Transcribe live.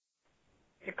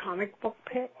The Comic Book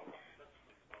Pit?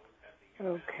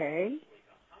 Okay.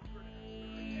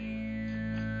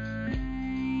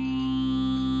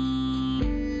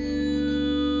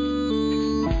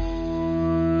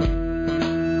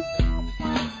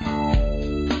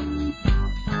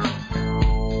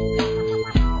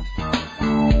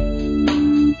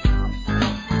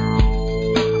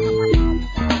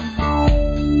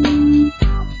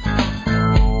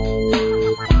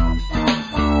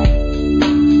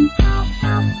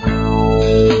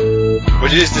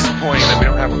 It is disappointing that we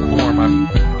don't have a quorum.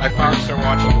 I finally started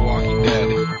watching The Walking Dead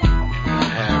and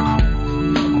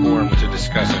have a quorum to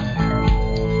discuss it.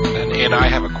 And I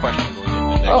have a question going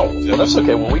into next week. Well, that's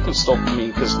okay. Well, we can still,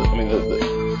 because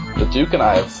the Duke and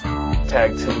I have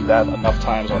tagged him that enough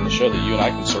times on the show that you and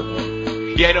I can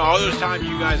certainly. Yeah, no, all those times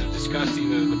you guys have discussed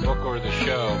either the book or the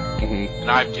show,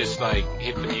 and I've just,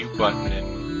 hit the mute button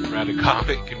and read a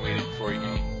comic and waited for you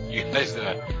guys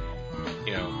to,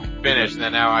 finish, and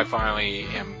then now I finally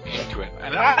am into it.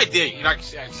 And I did, like I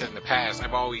said in the past,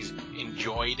 I've always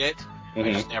enjoyed it. I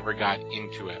just never got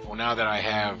into it. Well, now that I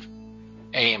have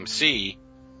AMC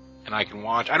and I can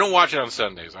watch, I don't watch it on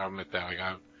Sundays, I'll admit that.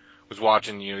 I was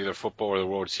watching, either football or the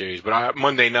World Series, but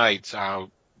Monday nights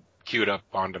I'll queue it up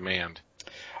on demand.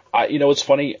 It's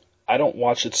funny, I don't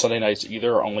watch it Sunday nights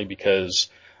either, only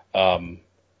because,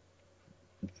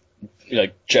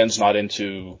 Jen's not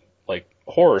into,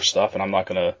 horror stuff, and I'm not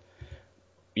gonna,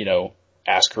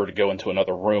 ask her to go into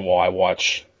another room while I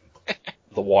watch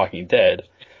The Walking Dead.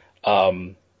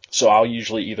 So I'll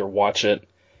usually either watch it,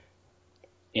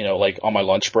 on my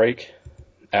lunch break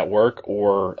at work,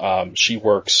 or she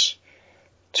works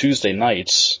Tuesday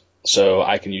nights, so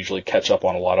I can usually catch up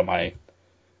on a lot of my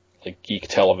geek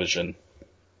television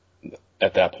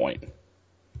at that point.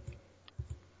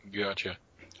 Gotcha.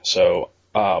 So,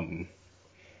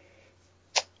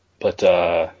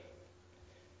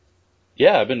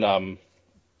 yeah, I've been,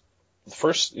 the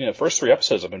first 3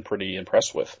 episodes I've been pretty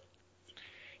impressed with.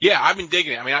 Yeah, I've been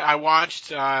digging it. I mean, I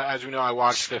watched, as we know, I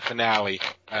watched the finale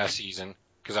last season,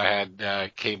 because I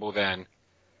had cable then.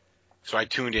 So I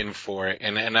tuned in for it.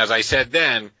 And as I said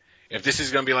then, if this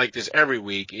is going to be like this every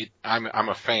week, I'm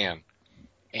a fan.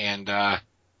 And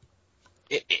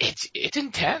it's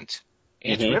intense.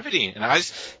 It's riveting.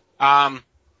 And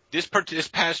this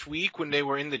past week when they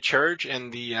were in the church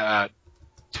and the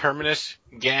Terminus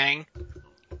gang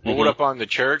rolled up on the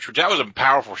church, which that was a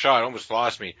powerful shot. It almost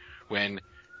lost me when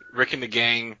Rick and the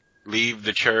gang leave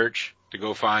the church to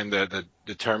go find the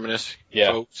Terminus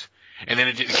folks. And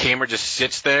then the camera just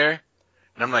sits there.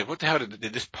 And I'm like, what the hell?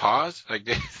 Did this pause?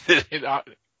 Did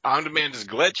on demand just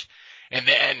glitch? And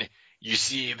then you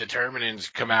see the Terminans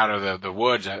come out of the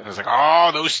woods. I was like,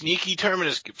 oh, those sneaky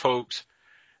Terminus folks.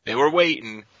 They were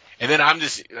waiting. And then I'm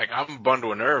just, I'm a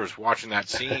bundle of nerves watching that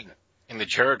scene in the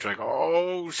church.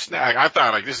 Oh, snap. I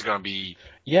thought, this is going to be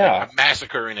a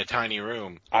massacre in a tiny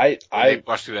room. They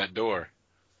bust through that door.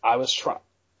 I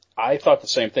thought the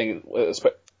same thing,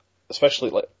 especially,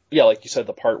 like you said,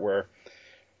 the part where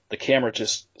the camera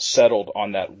just settled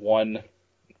on that one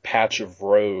patch of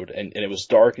road, and it was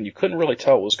dark, and you couldn't really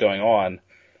tell what was going on.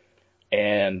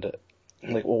 And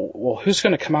I'm like, well, who's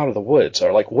going to come out of the woods?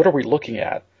 Or, what are we looking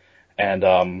at? And,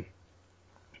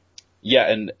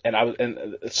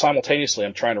 and simultaneously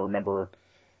I'm trying to remember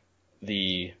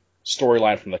the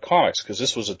storyline from the comics, because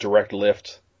this was a direct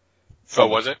lift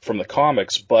from the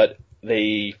comics, but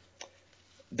they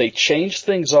changed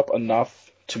things up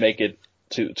enough to make it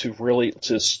to really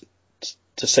to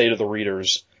say to the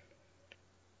readers,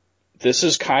 this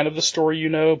is kind of the story,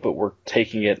 but we're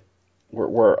taking it,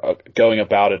 we're going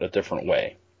about it a different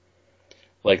way.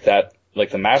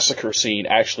 The massacre scene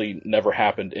actually never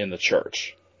happened in the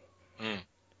church.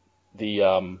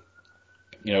 The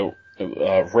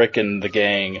Rick and the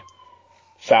gang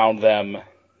found them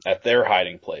at their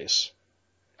hiding place.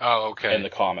 Oh, okay. In the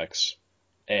comics,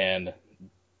 and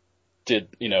did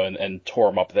and tore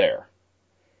them up there.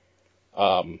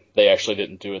 They actually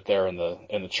didn't do it there in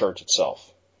the church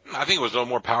itself. I think it was a little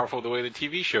more powerful the way the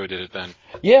TV show did it then.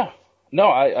 Yeah. No,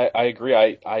 I agree.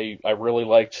 I really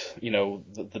liked,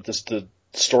 the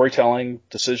storytelling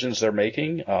decisions they're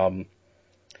making.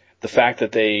 The fact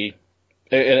that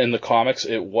in the comics,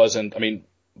 it wasn't,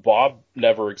 Bob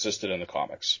never existed in the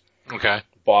comics. Okay.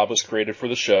 Bob was created for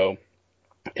the show.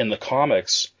 In the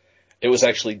comics, it was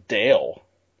actually Dale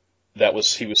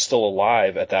he was still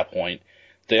alive at that point.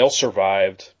 Dale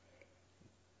survived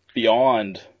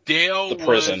beyond the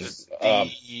prison. Was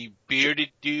the bearded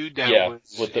dude that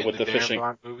was with the fishing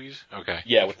movies. Okay.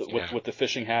 Yeah, with the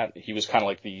fishing hat, he was kind of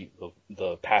like the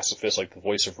pacifist, like the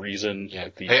voice of reason.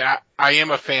 Yeah. I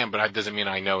am a fan, but that doesn't mean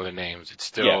I know the names. It's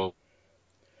still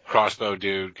crossbow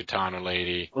dude, katana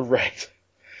lady. Right.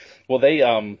 Well, they,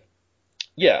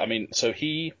 yeah, I mean, so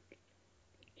he,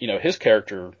 his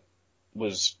character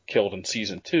was killed in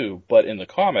season 2, but in the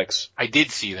comics, I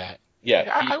did see that. Yeah,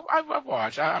 I've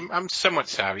watched. I'm somewhat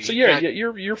savvy. So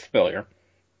you're familiar.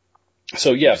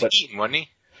 So yeah, he was eating, wasn't he?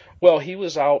 Well, he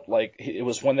was out it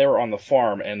was when they were on the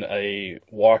farm, and a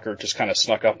walker just kind of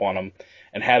snuck up on him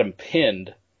and had him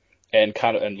pinned, and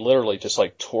literally just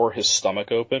tore his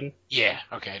stomach open. Yeah.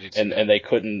 Okay. I did see that. And they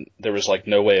couldn't. There was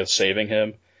no way of saving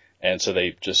him, and so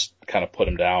they just kind of put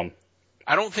him down.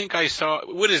 I don't think I saw.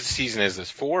 What season is this?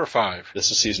 4 or 5?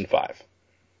 This is season 5.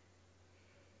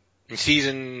 And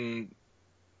season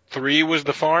 3 was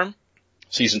the farm?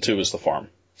 Season 2 was the farm.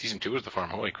 Season 2 was the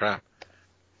farm. Holy crap.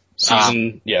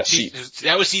 That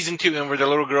was season 2, and where the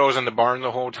little girl was in the barn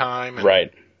the whole time?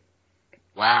 Right.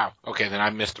 Wow. Okay, then I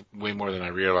missed way more than I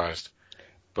realized.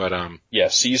 But, Yeah,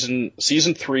 season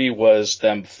 3 was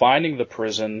them finding the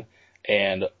prison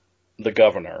and the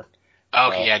governor.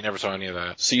 Okay, yeah, I never saw any of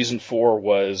that. Season 4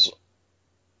 was,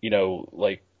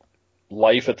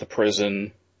 life at the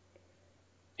prison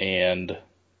and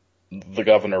the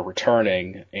governor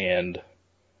returning and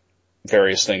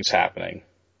various things happening.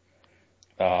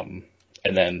 And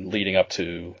then leading up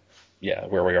to,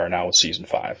 where we are now with season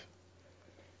 5.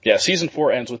 Yeah, season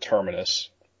 4 ends with Terminus.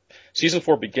 Season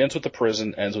 4 begins with the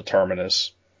prison, ends with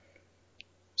Terminus.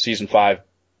 Season 5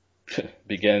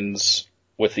 begins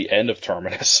with the end of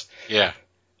Terminus. Yeah.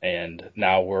 And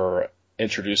now we're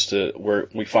introduced to where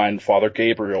we find Father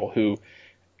Gabriel, who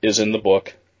is in the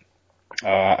book.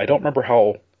 I don't remember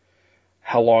how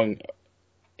long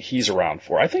he's around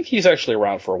for. I think he's actually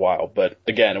around for a while, but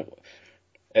again,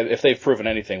 if they've proven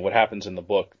anything, what happens in the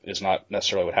book is not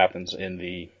necessarily what happens in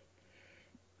the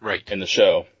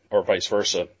show, or vice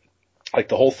versa.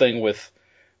 The whole thing with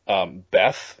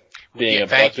Beth being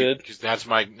abducted. Because that's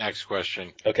my next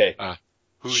question. Okay.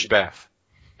 Who's Beth?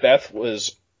 Beth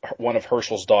was one of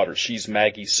Herschel's daughters. She's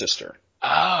Maggie's sister.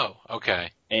 Oh,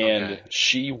 okay. And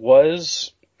she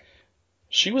was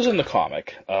in the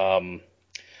comic.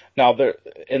 Now,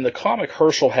 in the comic,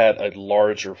 Herschel had a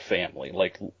larger family,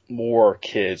 more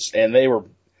kids, and they were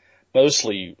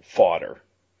mostly fodder.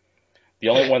 The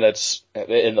only one that's,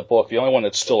 in the book, the only one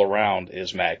that's still around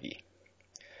is Maggie.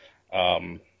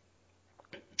 But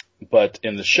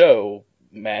in the show,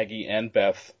 Maggie and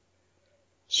Beth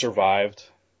survived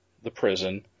the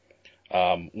prison.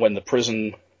 When the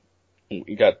prison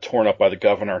got torn up by the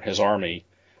governor and his army,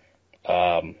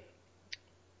 Daryl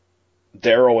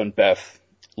and Beth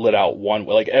lit out one,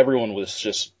 everyone was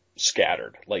just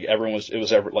scattered.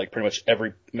 Pretty much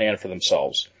every man for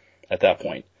themselves at that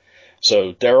point.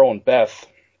 So Daryl and Beth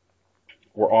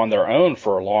were on their own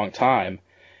for a long time,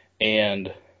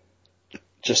 and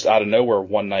just out of nowhere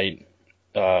one night,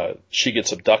 she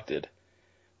gets abducted.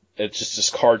 It's just, this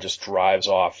car just drives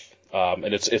off,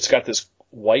 and it's got this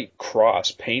white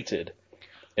cross painted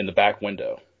in the back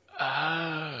window.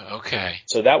 Oh, okay.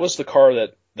 So that was the car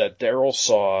that Daryl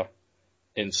saw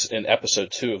in episode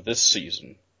 2 of this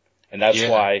season. And that's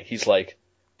why he's like,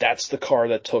 that's the car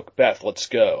that took Beth, let's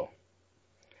go.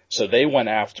 So they went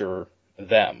after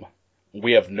them.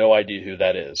 We have no idea who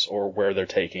that is or where they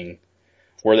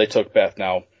took Beth.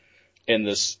 Now, in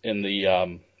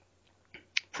the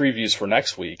previews for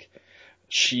next week,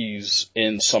 she's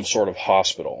in some sort of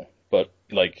hospital, but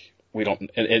we don't,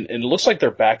 and it looks like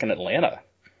they're back in Atlanta.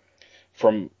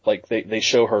 From they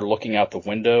show her looking out the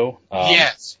window.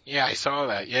 Yes, yeah, I saw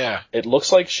that. Yeah, it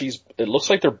looks like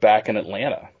they're back in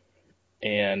Atlanta,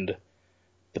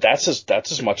 but that's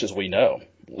as much as we know.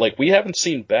 We haven't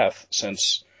seen Beth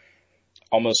since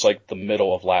almost the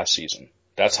middle of last season.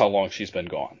 That's how long she's been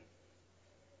gone.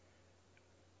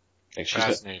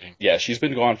 Fascinating. She's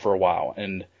been gone for a while,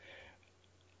 and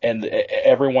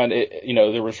everyone,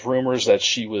 there was rumors that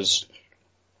she was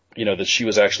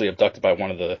actually abducted by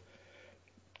one of the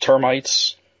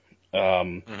termites.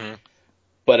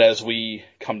 But as we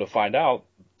come to find out,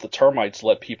 the termites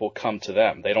let people come to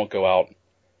them. They don't go out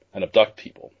and abduct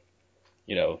people.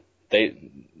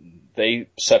 They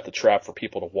set the trap for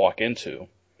people to walk into.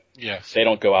 Yes. They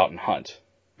don't go out and hunt.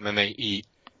 And then they eat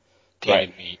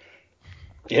tainted meat.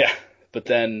 Yeah. But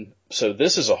then, so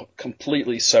this is a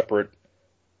completely separate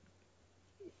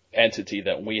entity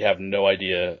that we have no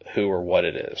idea who or what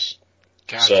it is.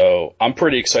 Gotcha. So I'm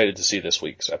pretty excited to see this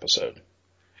week's episode.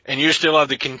 And you still have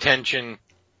the contention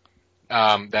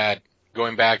that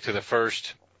going back to the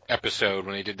first episode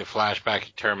when they did the flashback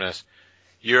at Terminus,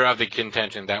 you're of the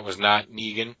contention that was not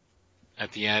Negan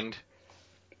at the end?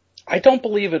 I don't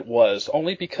believe it was,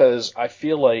 only because I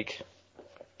feel like,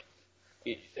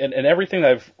 and everything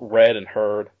I've read and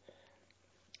heard,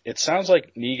 it sounds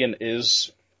like Negan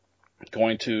is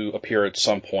going to appear at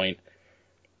some point,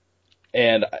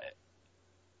 and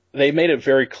they made it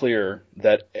very clear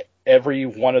that every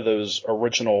one of those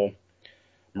original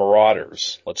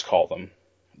Marauders, let's call them,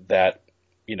 that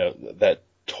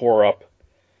tore up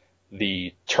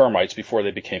the termites before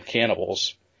they became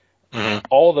cannibals,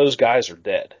 all of those guys are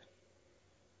dead.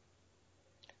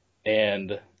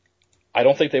 And I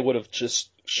don't think they would have just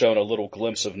shown a little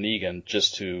glimpse of Negan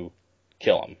just to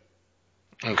kill him.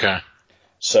 Okay.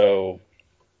 So.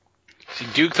 See,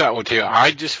 Duke thought what too.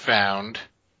 I just found.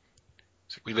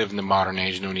 We live in the modern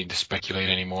age, no need to speculate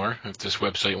anymore. If this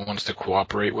website wants to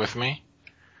cooperate with me,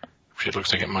 which it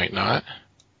looks like it might not.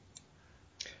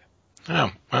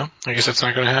 Oh, well, I guess that's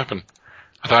not going to happen.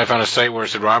 I thought I found a site where it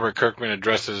said Robert Kirkman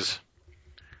addresses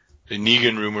the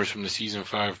Negan rumors from the season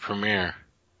 5 premiere.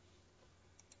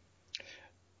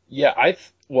 Yeah,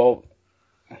 Robert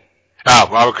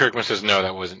Kirkman says no,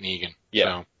 that wasn't Negan.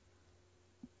 Yeah.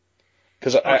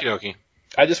 Because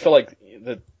I just feel like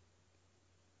that.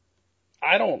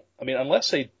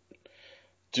 Unless they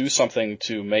do something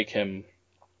to make him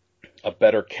a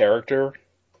better character,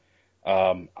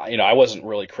 I wasn't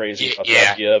really crazy about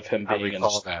the idea of him being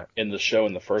in the show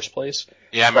in the first place.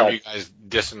 Yeah, I remember you guys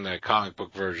dissing the comic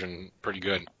book version pretty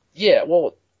good. Yeah,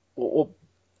 well,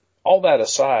 all that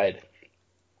aside,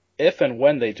 if and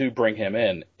when they do bring him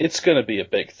in, it's going to be a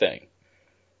big thing.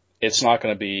 It's not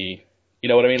going to be, you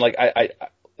know what I mean? Like,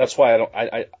 that's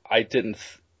why it didn't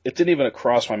even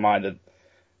cross my mind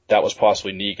that was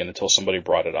possibly Negan until somebody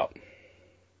brought it up.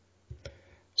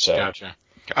 So. Gotcha.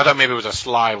 I thought maybe it was a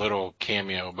sly little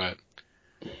cameo, but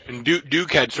and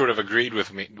Duke had sort of agreed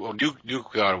with me. Well,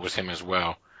 Duke thought it was him as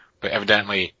well, but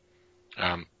evidently,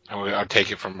 I'll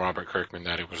take it from Robert Kirkman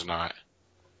that it was not.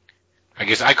 I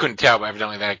guess I couldn't tell, but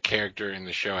evidently that character in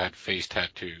the show had face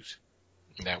tattoos,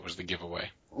 and that was the giveaway.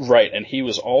 Right, and he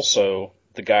was also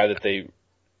the guy that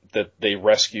they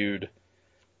rescued.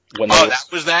 That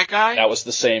was that guy? That was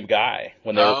the same guy.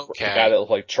 The guy that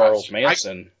looked like Charles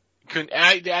Manson.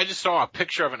 I just saw a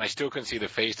picture of it and I still couldn't see the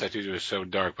face tattoos. It was so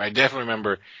dark. But I definitely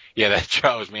remember, that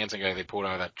Charles Manson guy they pulled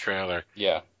out of that trailer.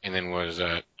 Yeah. And then was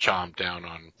chomped down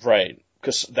on. Right.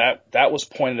 Because that was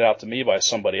pointed out to me by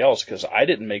somebody else because I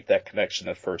didn't make that connection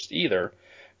at first either.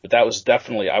 But that was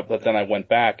definitely, but then I went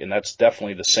back and that's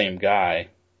definitely the same guy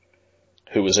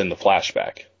who was in the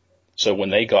flashback. So when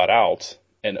they got out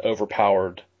and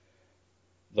overpowered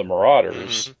the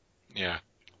Marauders,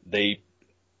 they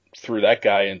threw that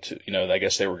guy into, I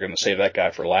guess they were going to save that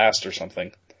guy for last or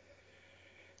something.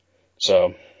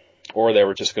 So, or they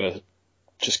were just going to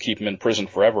just keep him in prison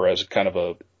forever as kind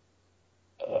of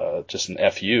just an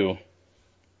FU.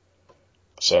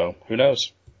 So, who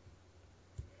knows?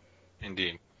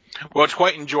 Indeed. Well, it's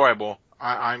quite enjoyable.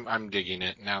 I'm digging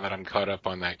it now that I'm caught up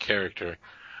on that character,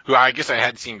 who I guess I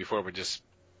had seen before, but just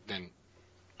then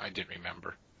I didn't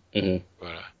remember. Mm-hmm.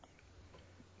 But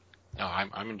no,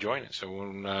 I'm enjoying it. So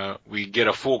when we get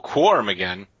a full quorum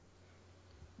again,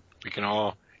 we can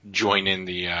all join in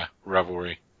the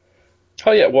revelry.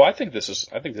 Oh yeah, well I think this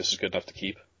is good enough to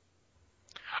keep.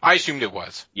 I assumed it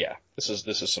was. Yeah, this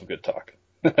is some good talk.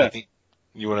 I think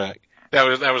you wanna. That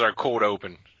was our cold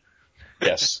open.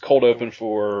 Yes, cold open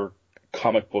for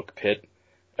Comic Book Pit,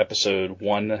 episode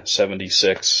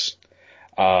 176.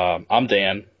 I'm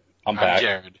Dan. I'm back.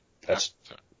 Jared.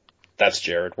 That's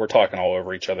Jared. We're talking all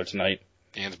over each other tonight.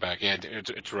 Dan's back. Yeah,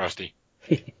 it's rusty.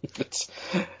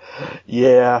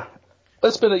 Yeah,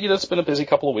 it's been a busy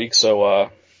couple of weeks. So,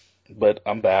 but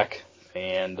I'm back,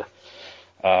 and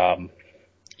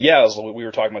as we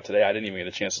were talking about today, I didn't even get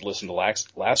a chance to listen to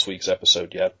last week's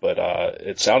episode yet, but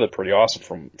it sounded pretty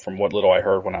awesome from what little I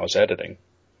heard when I was editing.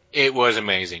 It was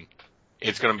amazing.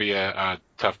 It's going to be a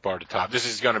tough bar to top. This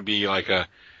is going to be like a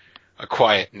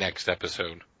quiet next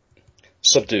episode.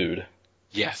 Subdued.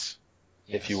 Yes.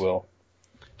 If you will.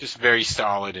 Just very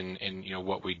solid in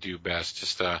what we do best.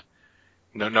 Just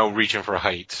no reaching for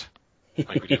heights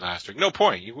like we did last week. No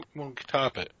point. You won't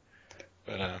top it.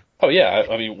 But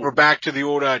I mean we're back to the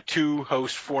old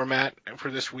 2-host format for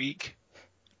this week.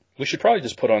 We should probably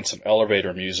just put on some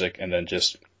elevator music and then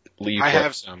just leave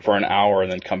for an hour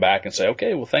and then come back and say,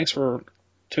 okay, well thanks for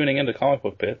tuning into Comic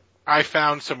Book Pit. I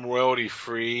found some royalty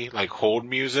free hold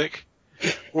music.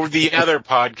 Or the other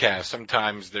podcasts,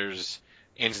 sometimes there's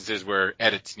instances where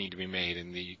edits need to be made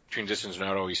and the transitions are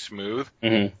not always smooth.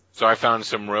 Mm-hmm. So I found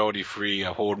some royalty-free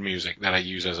hold music that I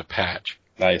use as a patch.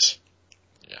 Nice.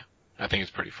 Yeah, I think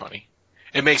it's pretty funny.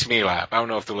 It makes me laugh. I don't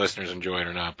know if the listeners enjoy it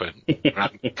or not, but when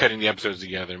I'm cutting the episodes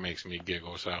together, it makes me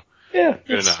giggle. So yeah,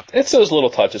 good enough. It's those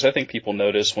little touches. I think people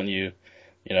notice when you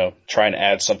try and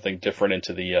add something different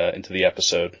into the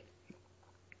episode.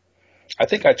 I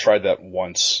think I tried that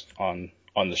once on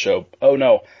the show. Oh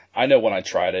no, I know when I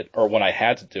tried it, or when I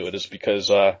had to do it, is because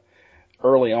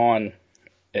early on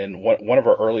in one of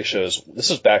our early shows, this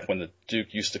is back when the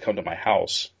Duke used to come to my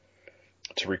house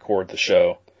to record the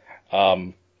show.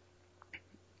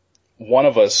 One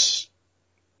of us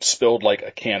spilled like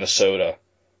a can of soda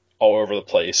all over the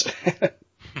place,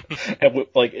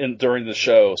 and during the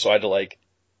show, so I had to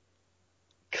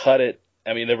cut it.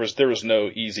 I mean, there was no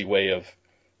easy way of,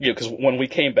 because when we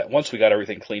came back, once we got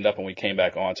everything cleaned up and we came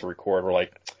back on to record, we're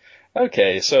like,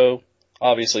 okay, so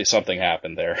obviously something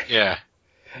happened there. Yeah.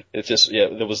 It's just,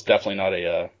 there was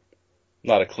definitely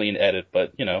not a clean edit,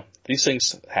 but these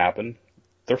things happen.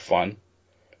 They're fun.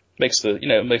 Makes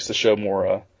the show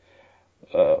more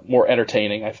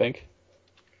entertaining, I think.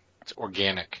 It's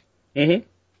organic.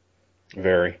 Mm-hmm.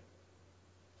 Very.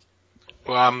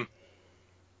 Well,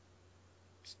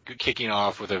 kicking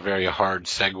off with a very hard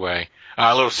segue.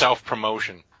 A little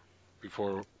self-promotion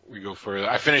before we go further.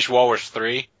 I finished Walrus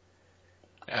 3,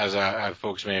 as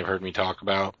folks may have heard me talk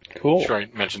about. Cool. I'm sure I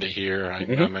mentioned it here. I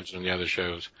mentioned it on the other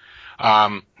shows.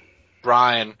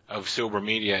 Brian of Silver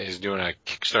Media is doing a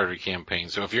Kickstarter campaign.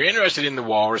 So if you're interested in the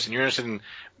Walrus and you're interested in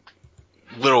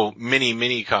little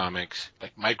mini comics,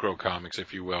 like micro comics,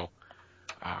 if you will,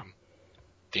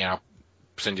 Dan, I'll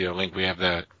send you a link. We have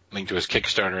the link to his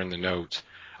Kickstarter in the notes.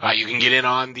 You can get in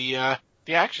on the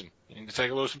action. It's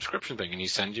like a little subscription thing, and he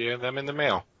sends you them in the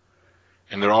mail.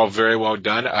 And they're all very well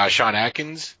done. Sean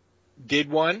Atkins did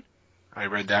one. I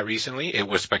read that recently. It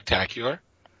was spectacular.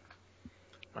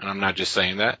 And I'm not just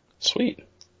saying that. Sweet.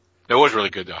 It was really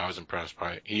good, though. I was impressed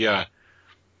by it.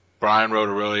 Brian wrote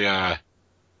a really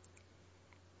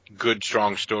good,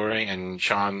 strong story, and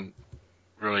Sean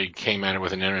really came at it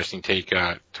with an interesting take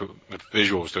with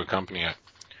visuals to accompany it.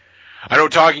 I know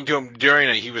talking to him during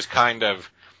it, he was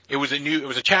it was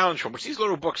a challenge for him, which these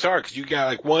little books are, because you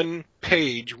got one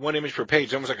image per page.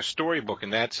 It's almost like a storybook in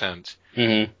that sense.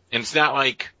 Mm-hmm. And it's not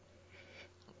like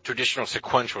traditional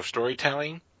sequential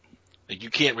storytelling. Like, you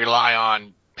can't rely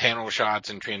on panel shots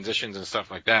and transitions and stuff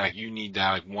like that. Like, you need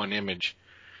that one image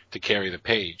to carry the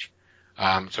page.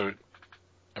 So I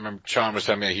remember Sean was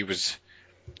telling me that he was,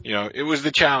 it was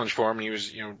the challenge for him. And he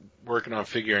was, working on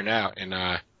figuring it out,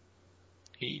 and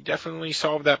he definitely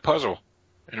solved that puzzle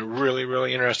in a really,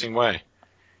 really interesting way.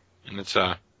 And it's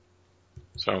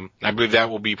so I believe that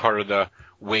will be part of the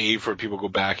wave for people to go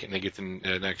back and they get the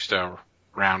next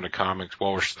round of comics.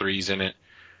 Walrus 3's in it.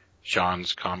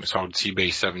 Sean's comics called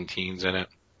Sea-Base 17's in it,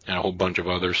 and a whole bunch of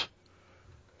others.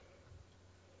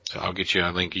 So I'll get you a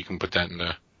link. You can put that in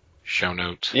the show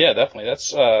notes. Yeah, definitely.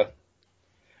 That's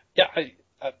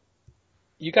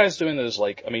you guys doing those,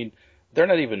 they're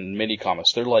not even mini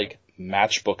comics. They're like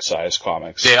matchbook size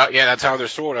comics. Yeah, that's how they're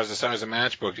sold, as the size of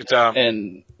matchbook. It's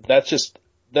and that's just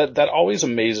that always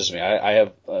amazes me. I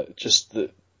have just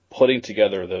the putting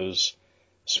together those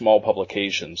small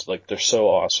publications, they're so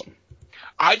awesome.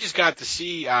 I just got to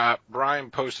see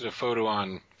Brian posted a photo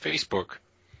on Facebook,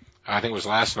 I think it was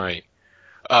last night,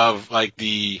 of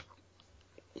the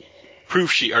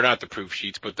proof sheet, or not the proof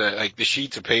sheets, but the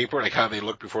sheets of paper, how they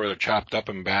look before they're chopped up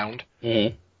and bound.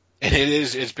 Mm-hmm. And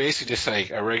it's basically just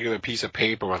a regular piece of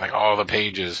paper with all the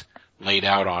pages laid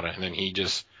out on it, and then he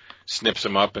just snips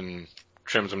them up and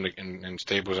trims them and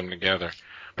staples them together.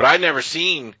 But I'd never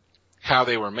seen how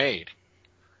they were made.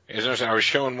 I was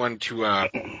showing one to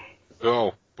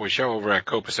show over at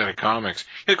Copacetic Comics.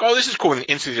 He's like, "Oh, this is cool," and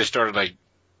instantly just started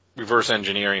reverse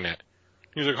engineering it.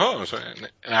 He was like, "Oh,"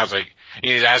 and I was like, and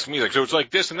he's asking me "So it's like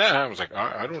this and that?" I was like,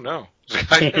 "I don't know."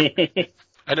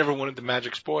 I never wanted the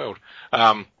magic spoiled.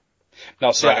 Now,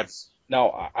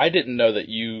 I didn't know that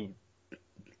you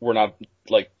were not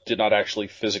did not actually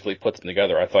physically put them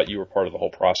together. I thought you were part of the whole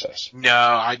process. No,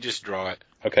 I just draw it.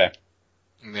 Okay.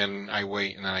 And then I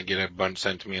wait, and then I get a bunch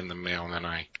sent to me in the mail, and then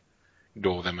I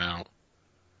dole them out.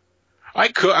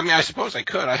 I suppose I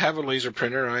could. I have a laser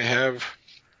printer. I have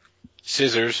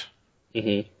scissors.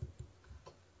 Mm-hmm.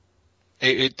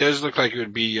 It does look like it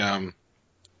would be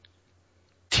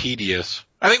tedious.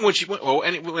 I think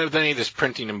with any of this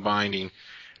printing and binding,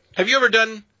 have you ever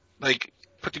done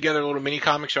put together little mini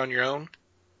comics on your own?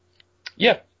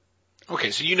 Yeah.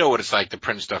 Okay, so you know what it's like to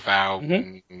print stuff out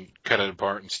mm-hmm. and cut it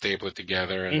apart and staple it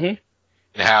together, and, mm-hmm.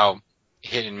 and how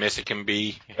hit and miss it can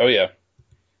be. Oh yeah.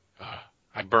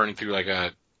 I burned through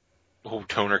a whole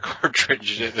toner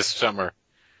cartridge this summer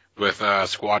with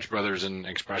Squatch Brothers and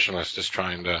Expressionless, just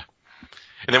trying to.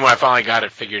 And then when I finally got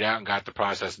it figured out and got the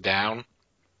process down,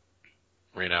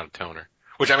 ran out of toner.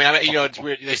 Which it's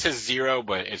weird. They say 0,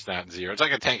 but it's not 0. It's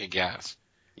like a tank of gas.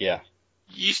 Yeah.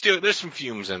 there's some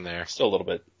fumes in there. Still a little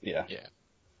bit, yeah. Yeah.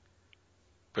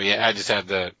 But yeah, I just had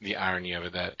the irony of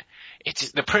it that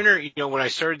it's the printer, when I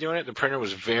started doing it, the printer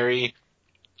was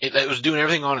it was doing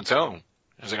everything on its own.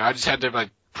 I was like, I just had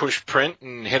to push print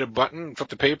and hit a button and flip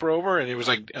the paper over, and I was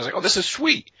like, oh, this is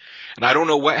sweet. And I don't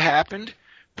know what happened,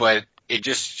 but it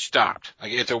just stopped.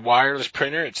 Like, it's a wireless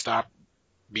printer. It stopped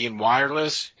being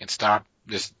wireless. It stopped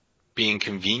just being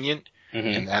convenient. Mm-hmm.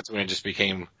 And that's when it just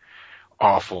became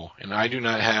awful. And I do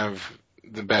not have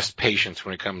the best patience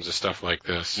when it comes to stuff like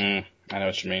this. I know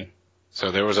what you mean.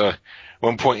 So there was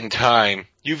one point in time,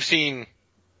 you've seen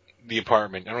the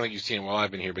apartment. I don't think you've seen it while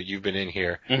I've been here, but you've been in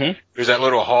here. Mm-hmm. There's that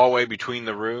little hallway between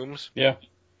the rooms. Yeah.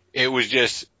 It was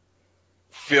just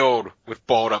filled with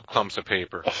balled up clumps of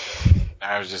paper.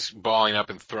 I was just balling up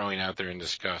and throwing out there in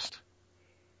disgust.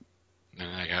 And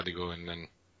I had to go and then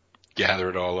gather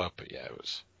it all up. But yeah,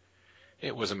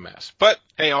 it was a mess. But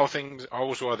hey,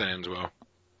 always well that ends well.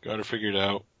 Got to figure it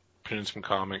out. Put in some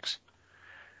comics.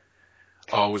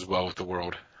 Always well with the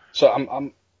world. So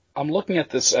I'm looking at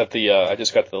this at the I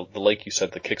just got the link you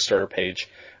said, the Kickstarter page.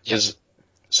 Yes.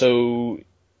 So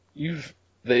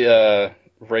they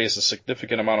raised a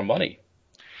significant amount of money.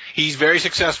 He's very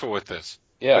successful with this.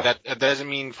 Yeah. But that doesn't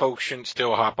mean folks shouldn't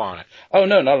still hop on it. Oh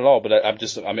no, not at all. But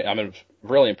I'm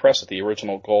really impressed with the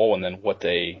original goal and then what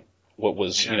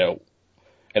was, and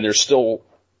there's still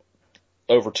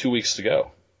over 2 weeks to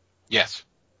go. Yes.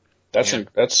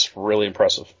 That's really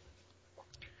impressive.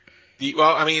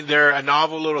 They're a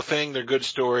novel little thing. They're good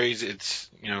stories. It's,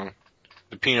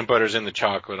 the peanut butter's in the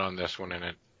chocolate on this one, and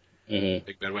it. Mm-hmm.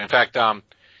 Big bad way. In fact,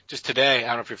 just today, I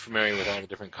don't know if you're familiar with all the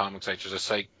different comic sites. There's a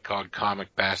site called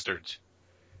Comic Bastards.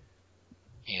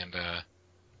 And,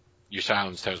 your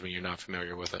silence tells me you're not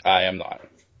familiar with it. I am not.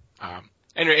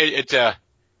 Anyway, it's a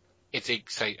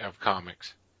site of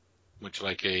comics, much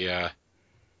like a,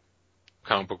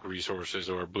 comic book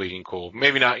resources or Bleeding Cool.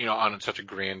 Maybe not, on such a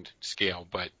grand scale,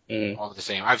 but all the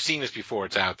same. I've seen this before.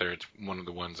 It's out there. It's one of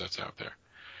the ones that's out there.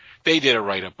 They did a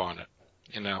write-up on it.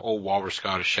 And old Walrus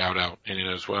got a shout-out in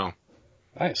it as well.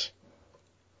 Nice.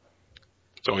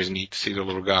 It's always neat to see the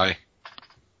little guy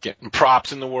getting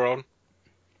props in the world.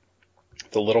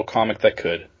 The little comic that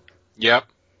could. Yep.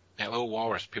 That little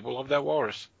walrus. People love that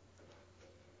walrus.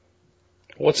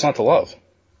 What's not to love?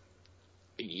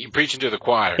 You're preaching to the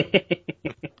choir.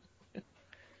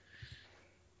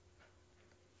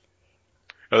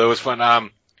 Oh, that was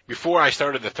fun. Before I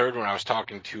started the third one, I was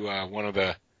talking to one of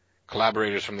the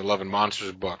collaborators from the Love and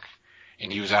Monsters book,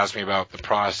 and he was asking me about the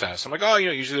process. I'm like,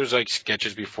 usually there's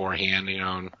sketches beforehand,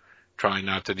 and trying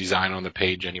not to design on the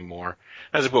page anymore.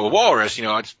 As a book of Walrus,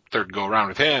 it's third go around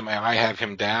with him, and I have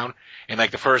him down, and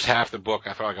the first half of the book,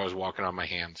 I felt like I was walking on my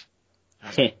hands.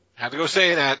 I had to go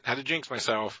say that, had to jinx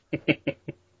myself.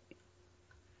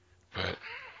 But,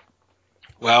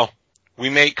 well, we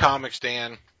make comics,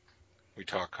 Dan. We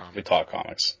talk comics. We talk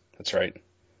comics. That's right.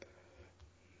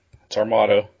 That's our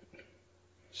motto.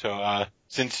 So,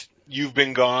 since you've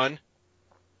been gone,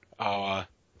 if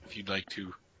you'd like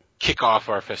to kick off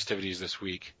our festivities this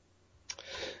week.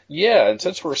 Yeah, and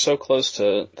since we're so close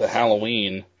to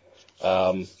Halloween,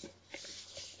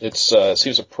 it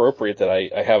seems appropriate that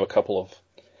I have a couple of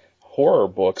horror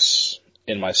books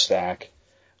in my stack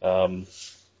that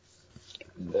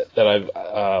I've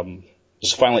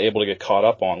was finally able to get caught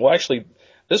up on. Well, actually,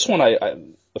 this one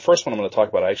the first one I'm going to talk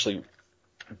about, I actually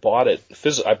bought it.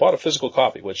 I bought a physical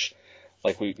copy, which,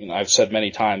 I've said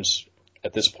many times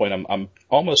at this point, I'm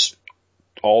almost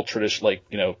all traditional,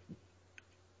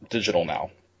 digital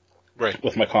now, right?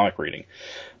 With my comic reading.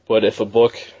 But if a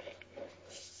book,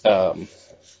 really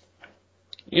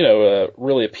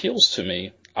appeals to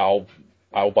me, I'll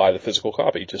buy the physical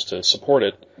copy just to support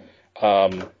it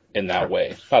in that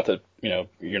way. Not that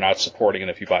you're not supporting it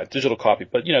if you buy a digital copy,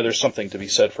 but there's something to be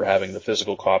said for having the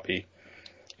physical copy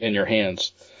in your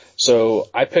hands. So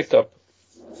I picked up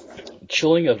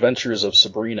Chilling Adventures of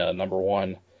Sabrina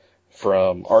 #1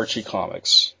 from Archie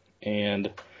Comics,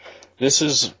 and this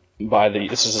is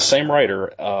the same writer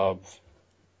of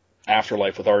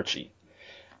Afterlife with Archie.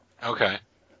 Okay.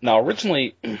 Now,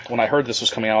 originally, when I heard this was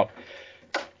coming out,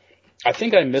 I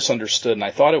think I misunderstood, and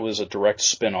I thought it was a direct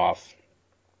spin-off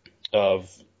of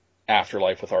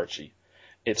Afterlife with Archie.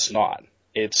 It's not.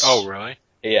 Oh, really?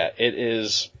 Yeah, it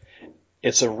is.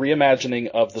 It's a reimagining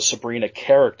of the Sabrina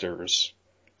characters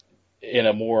in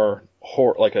a more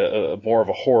more of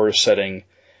a horror setting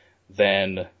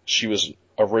than she was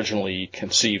originally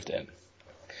conceived in.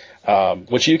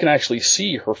 Which you can actually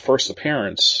see her first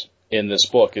appearance in this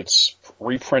book. It's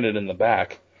reprinted in the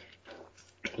back,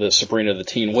 the Sabrina the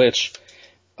Teen Witch,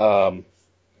 and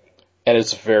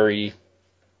it's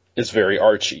is very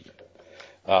Archie.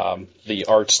 The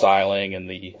art styling and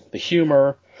the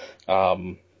humor.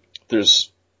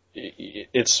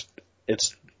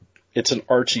 It's an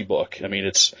Archie book. I mean,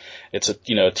 it's a,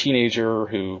 a teenager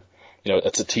who,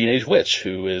 it's a teenage witch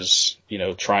who is,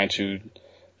 trying to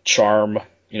charm,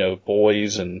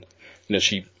 boys, and,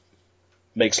 she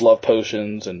makes love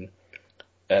potions and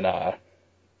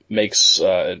helps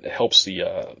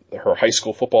her high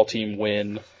school football team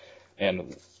win.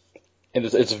 And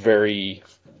it's very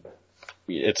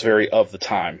of the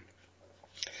time.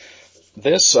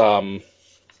 This,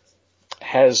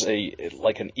 has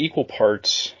an equal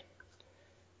parts,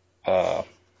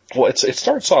 it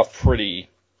starts off pretty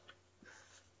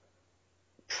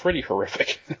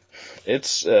horrific.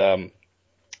 It's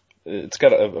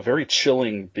got a very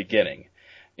chilling beginning,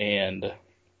 and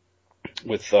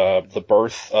with the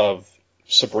birth of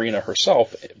Sabrina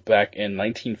herself back in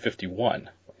 1951.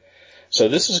 So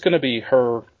this is going to be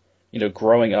her,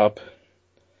 growing up.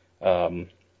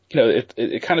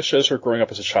 It kind of shows her growing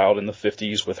up as a child in the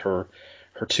 50s with her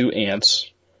two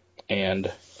aunts,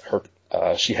 and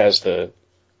she has the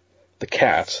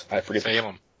cat. I forget.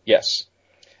 Salem. Yes.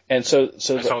 And so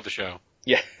I saw the show.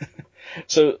 Yeah.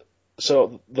 So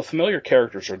the familiar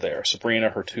characters are there. Sabrina,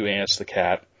 her two aunts, the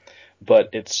cat, but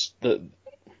it's the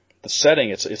setting.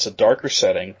 It's a darker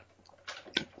setting,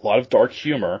 a lot of dark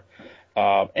humor,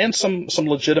 and some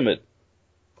legitimate,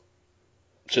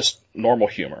 just normal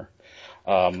humor.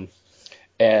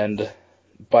 And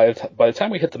by the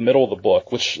time we hit the middle of the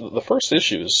book, which the first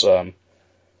issue is,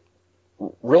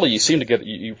 really you seem to get,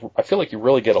 I feel like you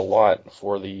really get a lot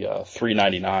for the,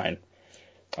 $3.99.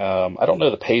 I don't know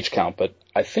the page count, but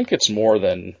I think it's more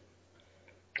than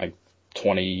like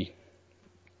 20,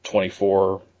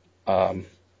 24,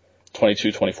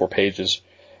 22, 24 pages.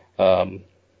 But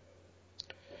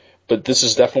this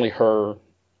is definitely her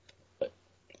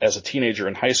as a teenager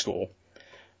in high school,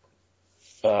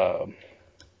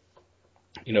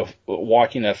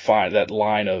 walking that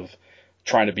line of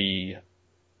trying to be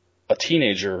a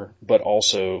teenager, but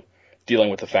also dealing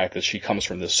with the fact that she comes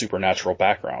from this supernatural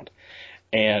background.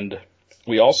 And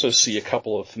we also see a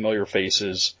couple of familiar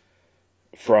faces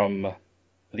from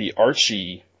the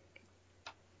Archie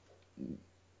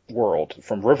world,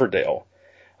 from Riverdale.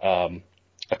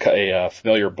 A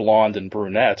familiar blonde and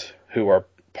brunette who are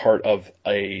part of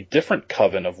a different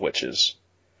coven of witches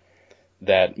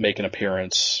that make an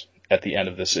appearance at the end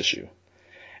of this issue.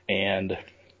 And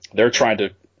they're trying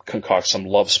to concoct some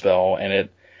love spell, and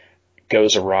it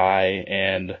goes awry,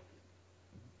 and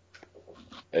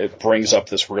it brings up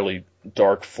this really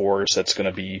dark force that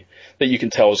you can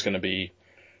tell is going to be,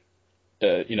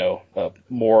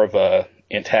 more of a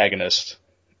antagonist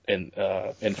in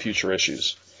future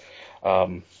issues.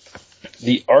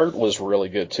 The art was really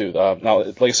good too. Now,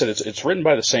 like I said, it's written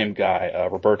by the same guy,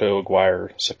 Roberto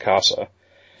Aguirre Sacasa.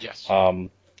 Yes.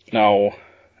 Now,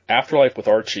 Afterlife with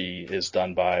Archie is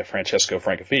done by Francesco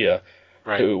Francavilla,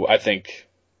 right, who I think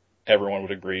everyone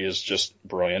would agree is just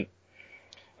brilliant.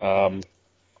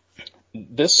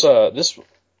 This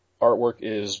artwork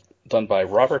is done by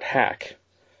Robert Hack,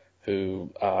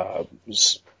 who I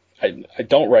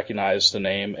don't recognize the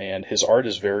name, and his art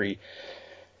is very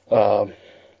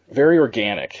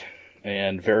organic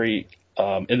and very.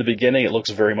 In the beginning, it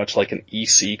looks very much like an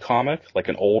EC comic, like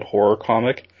an old horror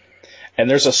comic, and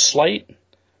there's a slight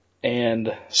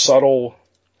and subtle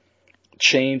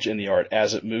change in the art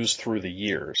as it moves through the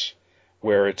years,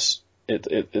 where it's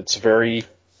very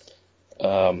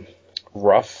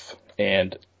rough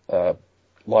and a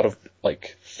lot of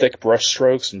like thick brush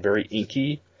strokes and very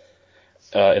inky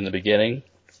in the beginning,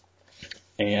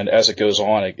 and as it goes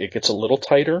on, it gets a little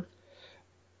tighter,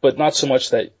 but not so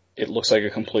much that it looks like a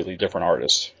completely different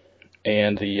artist.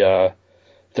 And the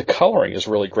coloring is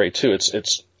really great too.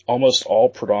 It's almost all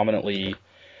predominantly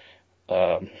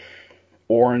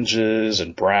oranges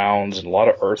and browns and a lot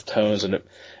of earth tones, and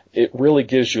it really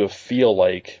gives you a feel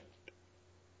like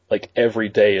every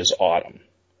day is autumn.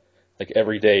 Like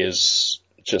every day is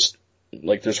just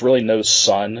like there's really no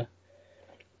sun.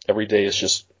 Every day is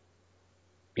just,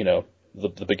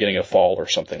 the beginning of fall or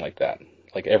something like that.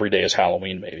 Like every day is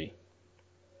Halloween maybe.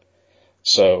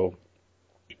 So,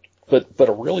 but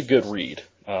a really good read.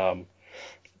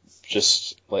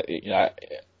 Just like,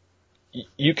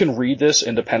 you can read this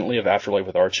independently of Afterlife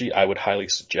with Archie. I would highly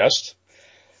suggest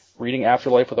reading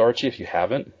Afterlife with Archie if you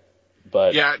haven't.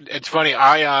 But yeah, it's funny.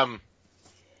 I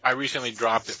recently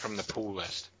dropped it from the pull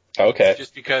list. Okay.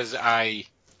 Just because I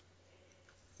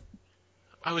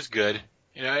was good.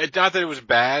 It's not that it was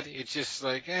bad. It's just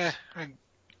like,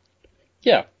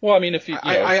 Yeah. Well, I mean, if you,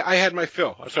 I had my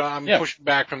fill, so I'm pushed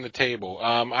back from the table.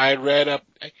 I had read up.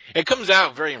 It comes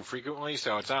out very infrequently,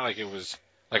 so it's not like it was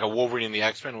like a Wolverine and the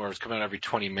X-Men where it's coming out every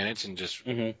 20 minutes and just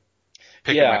picking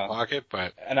my pocket.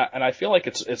 But and I feel like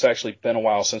it's actually been a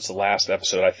while since the last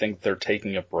episode. I think they're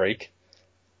taking a break,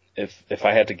 if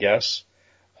I had to guess.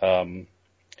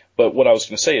 But what I was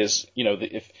going to say is,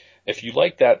 if you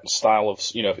like that style of,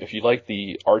 if you like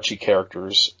the Archie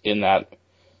characters in that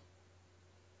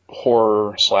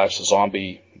horror /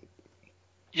 zombie.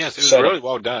 Yes, it was really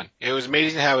well done. It was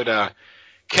amazing how it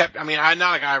kept. I mean,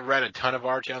 I read a ton of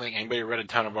Archie. I don't think anybody read a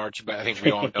ton of Archie, but I think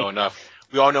we all know enough.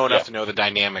 We all know enough to know the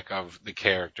dynamic of the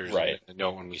characters, right? And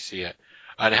know when we see it,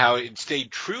 and how it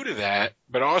stayed true to that,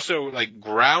 but also like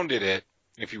grounded it,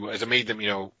 if you will, as it made them,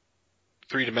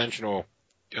 3-dimensional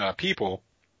people,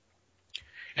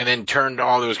 and then turned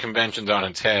all those conventions on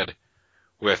its head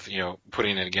with,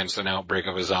 putting it against an outbreak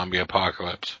of a zombie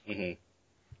apocalypse. Mm-hmm.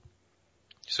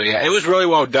 So yeah, it was really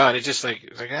well done. It's just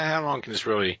like, how long can this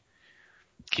really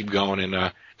keep going?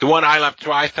 And, the one I left,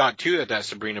 so I thought too that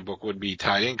Sabrina book would be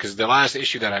tied in, because the last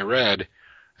issue that I read,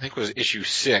 I think was issue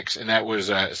 6, and that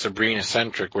was, Sabrina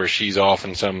centric, where she's off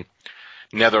in some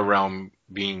nether realm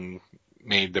being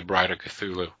made the bride of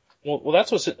Cthulhu. Well,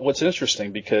 that's what's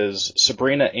interesting, because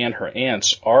Sabrina and her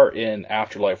aunts are in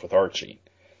Afterlife with Archie,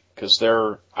 because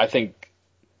I think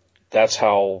that's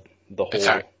how the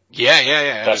whole.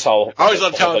 Yeah. That's how. I always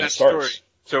love telling that starts. story.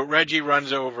 So Reggie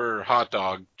runs over Hot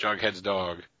Dog, Jughead's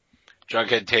dog.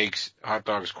 Jughead takes Hot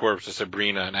Dog's corpse to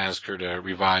Sabrina and asks her to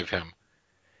revive him.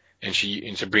 And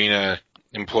Sabrina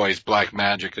employs black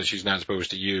magic that she's not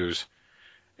supposed to use,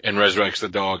 and resurrects the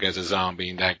dog as a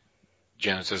zombie, and that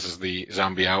Genesis is the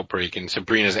zombie outbreak, and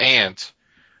Sabrina's aunt,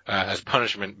 as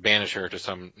punishment, banish her to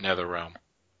some nether realm.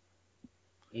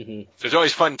 Mm-hmm. So it's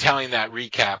always fun telling that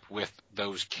recap with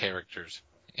those characters.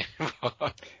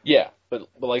 Yeah, but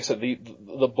like I said,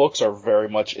 the books are very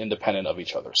much independent of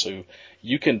each other, so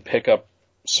you can pick up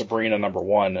Sabrina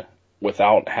 #1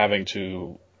 without having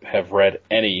to have read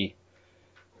any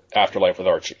Afterlife with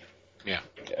Archie. Yeah.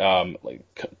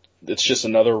 It's just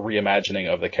another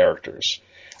reimagining of the characters.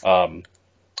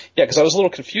 Because I was a little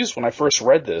confused when I first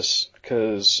read this,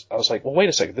 because I was like, well, wait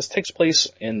a second, this takes place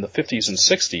in the 50s and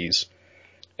 60s,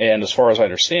 and as far as I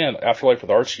understand, Afterlife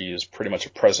with Archie is pretty much a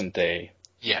present day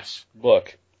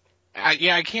book.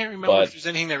 I can't remember if there's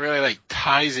anything that really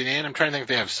ties it in. I'm trying to think if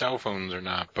they have cell phones or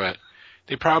not, but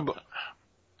they probably,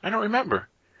 I don't remember.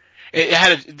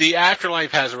 The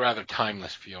Afterlife has a rather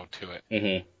timeless feel to it.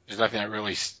 Mm-hmm. There's nothing that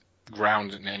really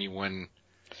grounds it in any one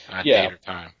date or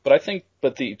time. But I think,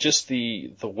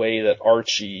 the way that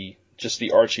Archie, just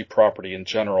the Archie property in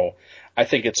general, I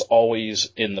think it's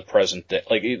always in the present day.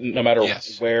 No matter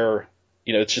where,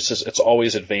 it's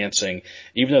always advancing.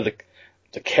 Even though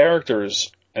the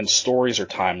characters and stories are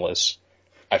timeless,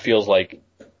 I feel like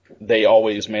they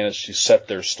always manage to set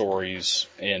their stories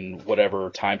in whatever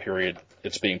time period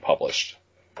it's being published.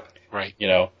 Right.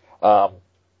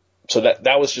 So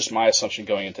that was just my assumption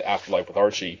going into Afterlife with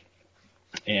Archie.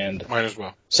 And might as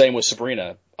well. Same with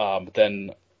Sabrina. But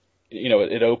then,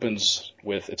 it opens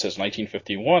with, it says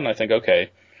 1951. I think,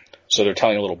 okay, so they're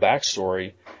telling a little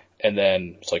backstory, and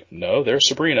then it's like, no, there's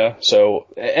Sabrina. So,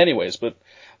 anyways, but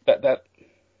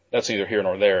that's neither here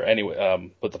nor there.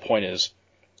 Anyway, but the point is,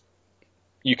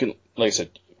 you can, like I said,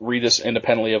 read this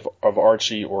independently of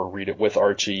Archie, or read it with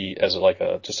Archie as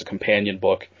just a companion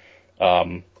book.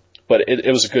 But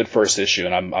it was a good first issue,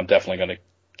 and I'm definitely going to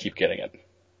keep getting it.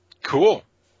 Cool.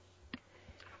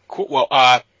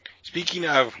 Well, speaking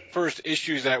of first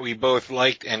issues that we both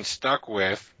liked and stuck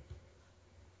with,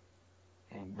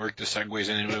 we'll work the segues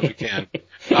in any way we can.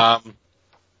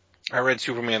 I read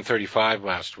Superman 35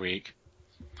 last week,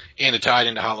 and it tied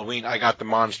into Halloween. I got the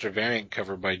Monster variant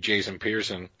cover by Jason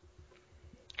Pearson,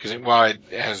 because while it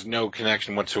has no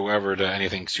connection whatsoever to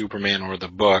anything Superman or the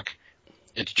book,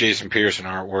 it's Jason Pearson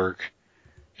artwork,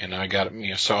 and I got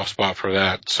me a soft spot for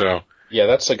that. So yeah,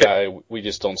 that's a guy we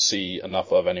just don't see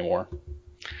enough of anymore.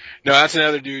 No, that's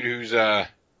another dude who's I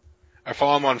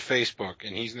follow him on Facebook,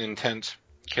 and he's an intense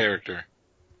character.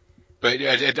 But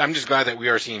I'm just glad that we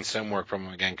are seeing some work from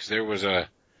him again, because there was a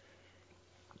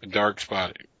dark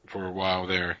spot for a while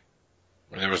there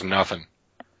where there was nothing.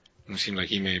 And it seemed like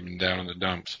he may have been down in the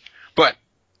dumps. But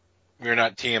we're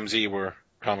not TMZ, we're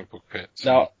Comic Book Pit. So.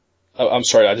 Now, I'm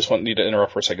sorry, I just need to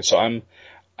interrupt for a second. So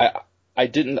I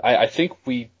think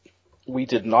we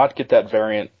did not get that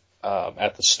variant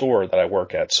at the store that I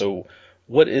work at. So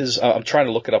what is, I'm trying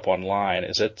to look it up online.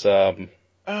 Is it,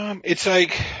 it's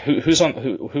like, who's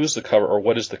the cover, or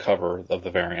what is the cover of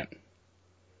the variant?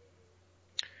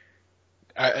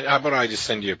 How about I just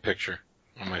send you a picture?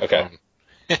 on my phone.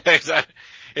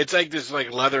 It's like this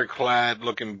like leather-clad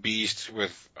looking beast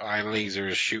with eye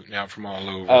lasers shooting out from all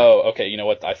over. Oh, okay. You know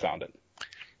what? I found it.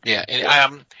 Yeah,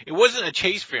 and it wasn't a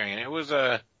chase variant. It was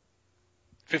a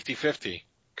 50/50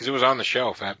 because it was on the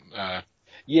shelf at.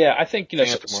 Yeah, I think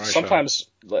sometimes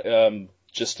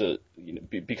just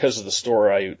because of the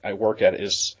store I work at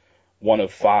is one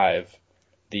of 5.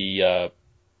 The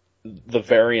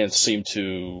variants seem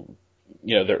to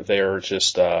they're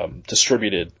just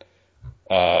distributed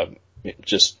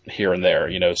just here and there.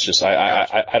 It's just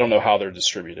I don't know how they're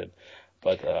distributed,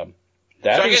 but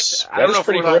that is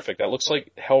pretty horrific. That looks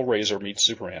like Hellraiser meets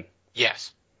Superman.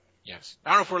 Yes. I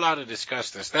don't know if we're allowed to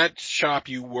discuss this. That shop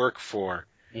you work for,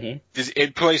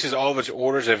 it places all of its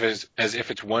orders as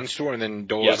if it's one store and then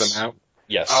doles them out?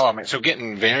 Yes. Oh, man, so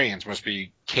getting variants must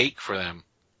be cake for them.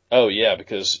 Oh, yeah,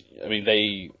 because, I mean,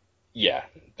 they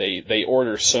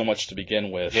order so much to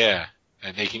begin with. Yeah,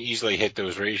 and they can easily hit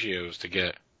those ratios to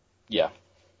get. Yeah.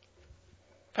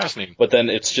 Fascinating. But then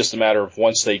it's just a matter of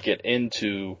once they get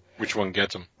into... Which one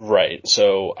gets them. Right.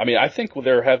 So, I mean, I think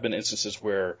there have been instances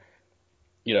where,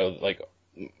 like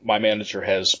my manager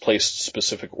has placed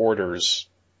specific orders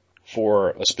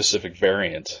for a specific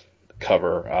variant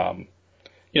cover,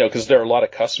 because there are a lot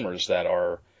of customers that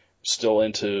are still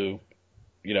into,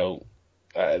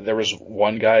 there was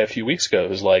one guy a few weeks ago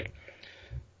who's like,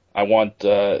 I want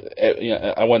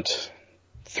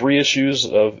 3 issues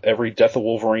of every Death of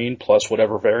Wolverine plus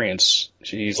whatever variants.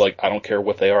 He's like, I don't care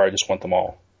what they are, I just want them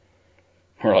all.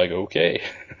 We're like, okay.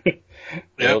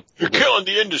 Yeah, you're killing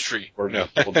the industry.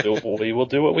 We will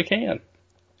do what we can.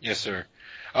 Yes, sir.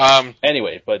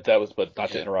 Anyway, but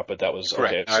not to interrupt, but that was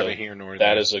correct. Okay. So neither here nor that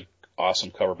there. is an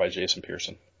awesome cover by Jason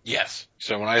Pearson. Yes.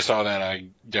 So when I saw that, I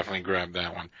definitely grabbed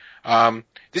that one.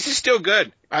 This is still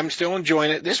good. I'm still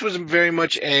enjoying it. This was very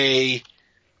much a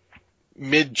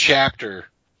mid-chapter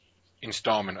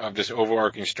installment of this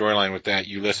overarching storyline with that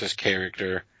Ulysses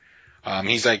character.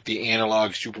 He's like the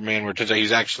analog Superman, where it turns out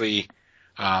he's actually,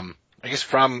 I guess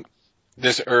from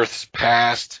this Earth's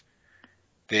past.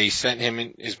 They sent him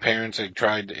and his parents,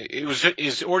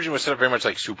 his origin was set up very much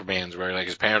like Superman's, where like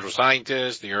his parents were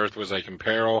scientists, the Earth was like in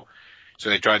peril, so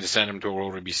they tried to send him to a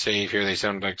world to be safe. Here they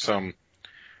sent him like some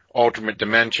alternate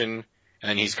dimension, and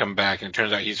then he's come back, and it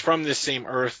turns out he's from this same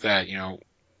Earth that,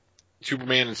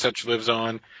 Superman and such lives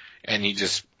on, and he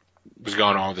just was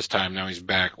gone all this time. Now he's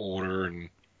back older and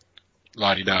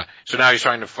la-di-da. So now he's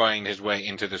trying to find his way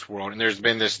into this world, and there's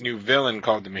been this new villain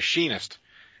called the Machinist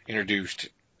introduced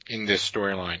in this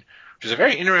storyline, which is a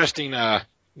very interesting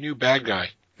new bad guy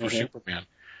for Superman.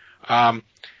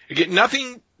 Again,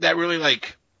 nothing that really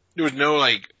there was no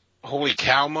holy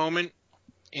cow moment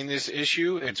in this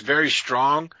issue. It's very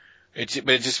strong. But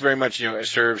it just very much it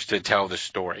serves to tell the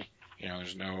story.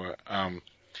 There's no.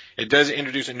 It does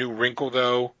introduce a new wrinkle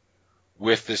though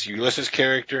with this Ulysses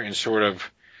character, and sort of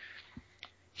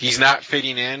he's not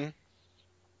fitting in.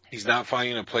 He's not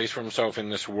finding a place for himself in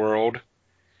this world.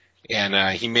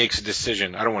 And he makes a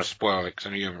decision. I don't want to spoil it because I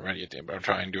know you haven't read it yet, but I'll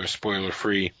try and do a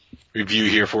spoiler-free review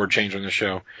here for a change on the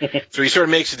show. So he sort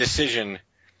of makes a decision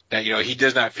that, he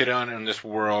does not fit on in this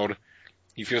world.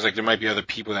 He feels like there might be other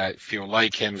people that feel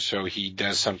like him, so he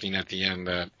does something at the end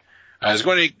that is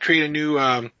going to create a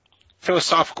new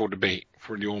philosophical debate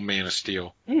for the old Man of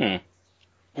Steel.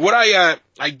 What I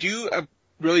do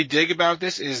really dig about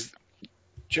this is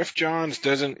Jeff Johns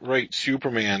doesn't write this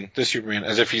Superman,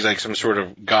 as if he's like some sort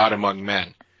of god among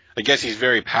men. I guess he's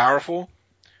very powerful,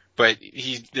 but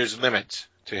there's limits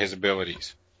to his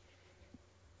abilities.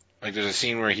 Like there's a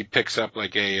scene where he picks up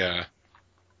like a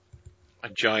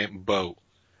giant boat.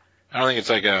 I don't think it's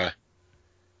like a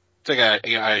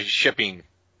shipping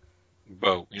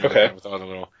boat, okay. With all the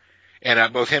little,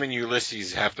 and both him and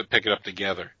Ulysses have to pick it up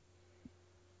together.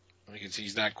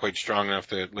 He's not quite strong enough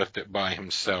to lift it by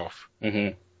himself.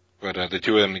 Mm-hmm. But the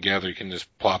two of them together, you can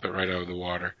just plop it right out of the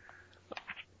water.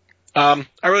 I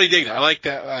really dig that. I like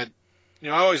that. I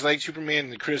always liked Superman.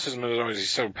 The criticism was always he's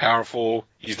so powerful,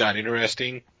 he's not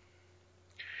interesting.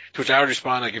 To which I would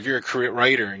respond, if you're a career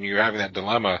writer and you're having that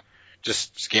dilemma,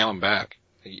 just scale him back.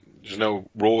 There's no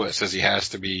rule that says he has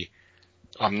to be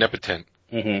omnipotent.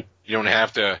 Mm-hmm. You don't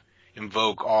have to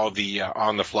invoke all the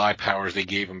on-the-fly powers they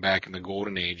gave him back in the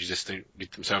Golden Age just to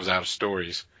get themselves out of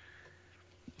stories.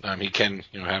 He can,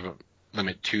 have a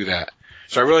limit to that.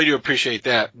 So I really do appreciate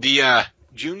that. The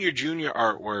junior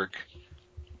artwork,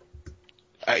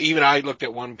 even I looked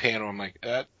at one panel, I'm like,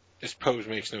 this pose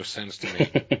makes no sense to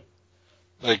me.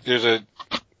 There's a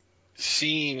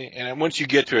scene, and once you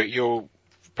get to it, you'll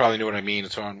probably know what I mean.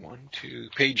 It's on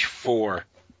page 4,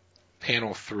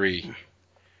 panel 3.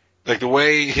 The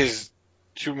way his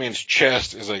Superman's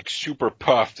chest is like super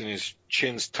puffed and his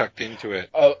chin's tucked into it.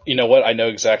 Oh, you know what? I know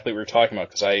exactly what you're talking about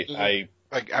because I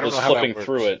don't was know how flipping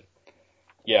through it.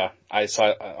 Yeah, I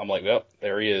saw. I'm like, well,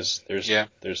 there he is. There's JR.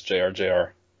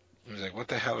 I was like, what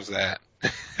the hell is that?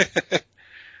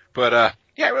 But I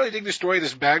really dig the story.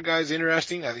 This bad guy's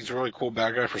interesting. I think he's a really cool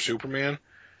bad guy for Superman,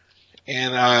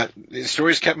 and the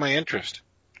story's kept my interest.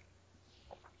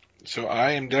 So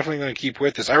I am definitely going to keep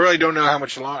with this. I really don't know how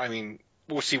much longer. I mean,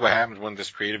 we'll see what happens when this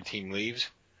creative team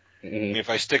leaves. Mm-hmm. I mean, if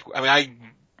I stick, I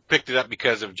picked it up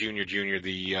because of Junior,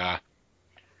 the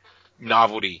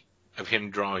novelty of him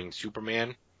drawing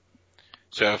Superman.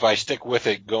 So if I stick with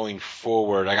it going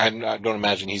forward, I don't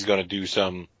imagine he's going to do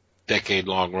some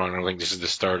decade-long run. I don't think this is the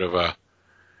start of a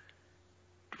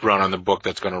run on the book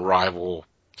that's going to rival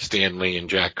Stan Lee and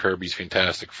Jack Kirby's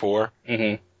Fantastic Four.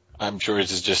 Mm-hmm. I'm sure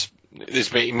this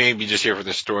may be just here for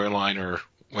the storyline or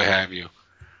what have you.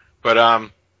 But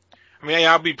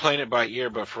I'll be playing it by ear.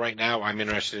 But for right now, I'm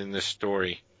interested in this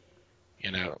story.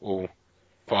 We'll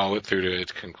follow it through to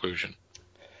its conclusion.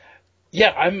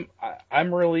 Yeah,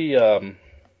 I'm really I'm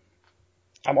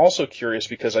also curious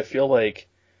because I feel like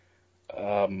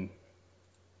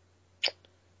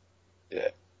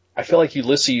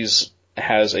Ulysses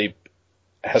has a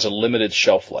limited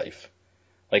shelf life.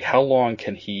 Like, how long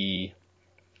can he?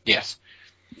 Yes.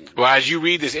 Well, as you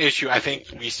read this issue, I think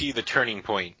we see the turning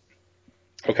point.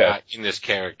 Okay. In this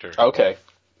character. Okay.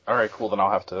 All right, cool. Then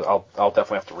I'll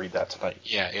definitely have to read that tonight.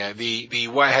 Yeah. The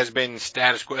what has been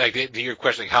status quo, like to your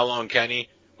question, like how long can he?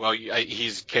 Well,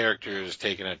 his character is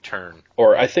taking a turn.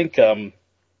 Or I think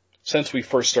since we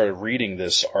first started reading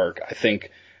this arc, I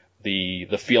think the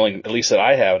feeling, at least that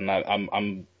I have, and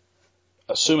I'm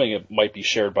assuming it might be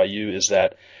shared by you, is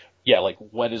that like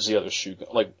when is the other shoe?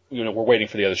 Like we're waiting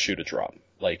for the other shoe to drop.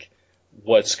 Like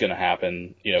what's going to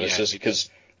happen? It's just because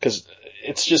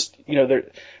it's just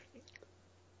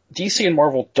DC and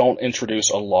Marvel don't introduce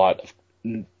a lot of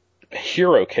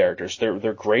hero characters.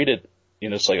 They're great at,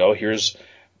 it's like, oh, here's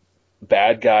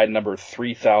bad guy number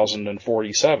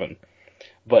 3047.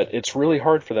 But it's really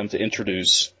hard for them to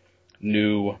introduce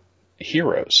new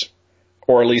heroes,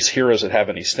 or at least heroes that have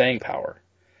any staying power.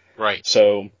 Right.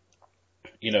 So,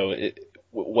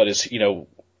 what is,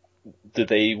 did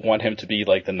they want him to be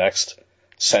like the next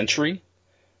Sentry?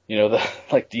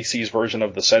 Like DC's version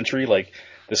of the Sentry, like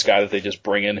this guy that they just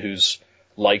bring in who's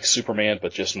like Superman,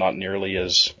 but just not nearly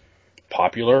as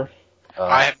popular.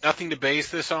 I have nothing to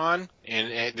base this on,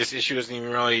 and this issue doesn't even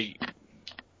really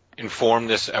inform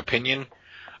this opinion.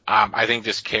 I think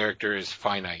this character is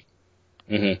finite.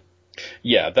 Mm-hmm.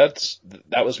 Yeah,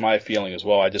 that was my feeling as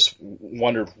well. I just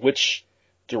wondered which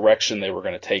direction they were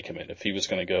going to take him in, if he was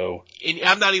going to go. And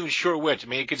I'm not even sure which. I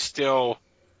mean, it could still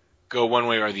go one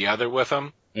way or the other with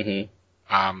him.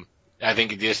 Mm-hmm. I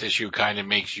think this issue kind of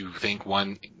makes you think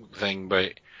one thing,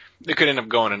 but it could end up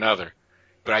going another.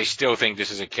 But I still think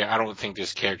this is I don't think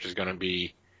this character is going to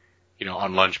be,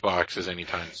 on lunchboxes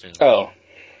anytime soon. Oh,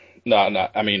 no.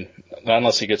 I mean, not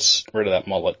unless he gets rid of that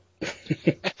mullet.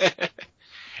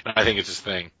 I think it's his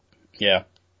thing. Yeah.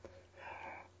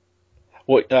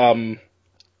 Well,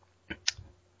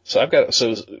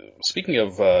 so speaking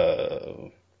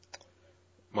of,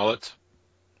 mullets?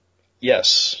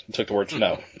 Yes, took the words.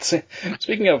 No.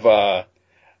 Speaking of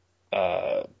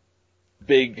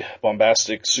big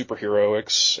bombastic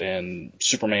superheroics and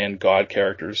Superman god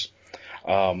characters,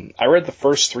 I read the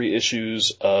first 3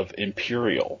 issues of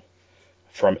Imperial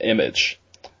from Image.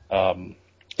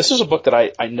 This is a book that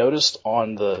I noticed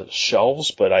on the shelves,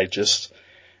 but I just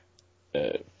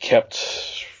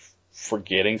kept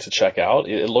forgetting to check out.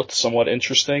 It looked somewhat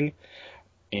interesting,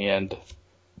 and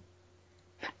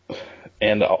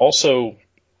also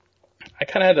I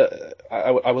kind of had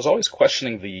I was always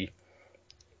questioning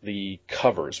the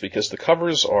covers, because the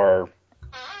covers are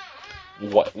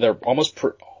they're almost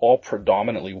all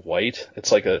predominantly white.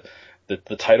 It's like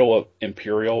the title of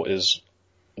Imperial is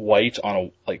white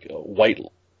on white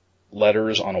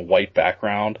letters on a white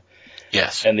background.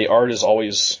 Yes. And the art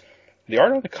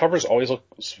on the covers always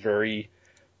looks very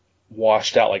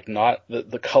washed out. Like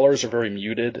the colors are very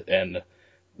muted and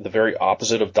the very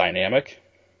opposite of dynamic.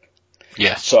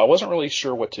 Yes. So I wasn't really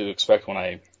sure what to expect when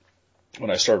I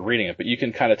started reading it, but you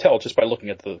can kind of tell just by looking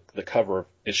at the cover of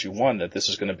issue 1 that this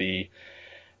is going to be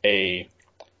a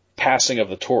passing of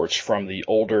the torch from the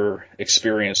older,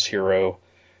 experienced hero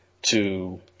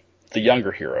to the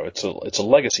younger hero. It's a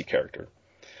legacy character.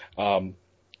 But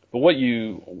what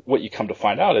you come to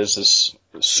find out is this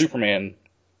Superman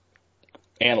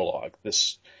analog,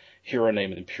 this hero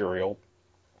named Imperial.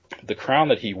 The crown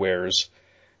that he wears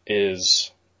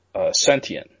is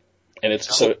sentient, and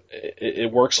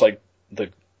it works like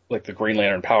the Green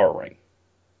Lantern power ring.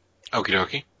 Okie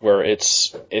dokie. Where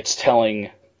it's telling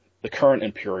the current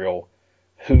Imperial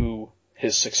who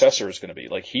his successor is going to be.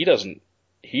 Like, he doesn't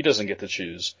get to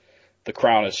choose. The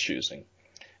Crown is choosing.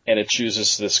 And it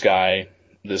chooses this guy,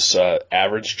 this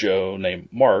average Joe named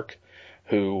Mark,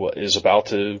 who is about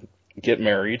to get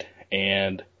married,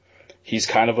 and he's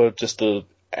kind of just a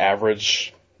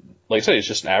average, like I said, he's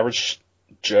just an average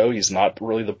Joe. He's not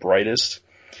really the brightest.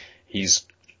 He's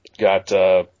got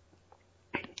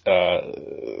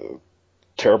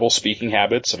terrible speaking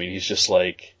habits. I mean, he's just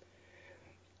like,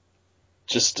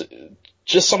 just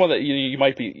someone that you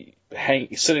might be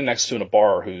sitting next to in a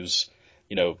bar who's,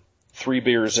 3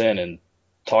 beers in and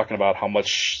talking about how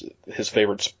much his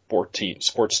favorite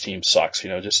sports team sucks,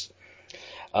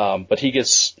 but he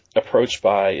gets approached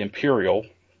by Imperial,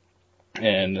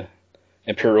 and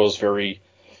Imperial is very,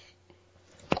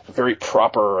 very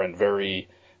proper and very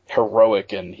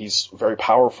heroic, and he's very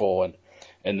powerful,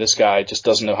 and this guy just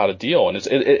doesn't know how to deal. And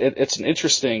it's an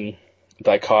interesting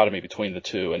dichotomy between the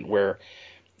two, and where,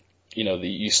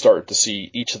 you start to see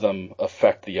each of them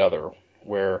affect the other,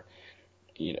 where,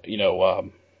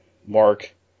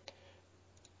 Mark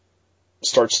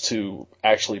starts to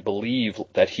actually believe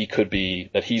that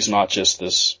he's not just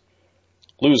this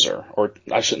loser, or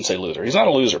I shouldn't say loser. He's not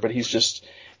a loser, but he's just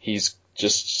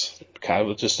kind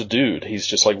of just a dude. He's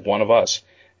just like one of us.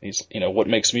 He's, what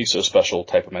makes me so special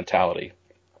type of mentality.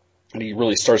 And he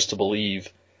really starts to believe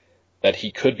that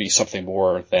he could be something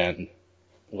more than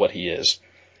what he is.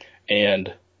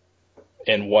 And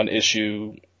in one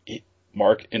issue,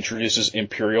 Mark introduces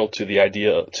Imperial to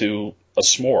a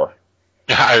s'more.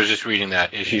 I was just reading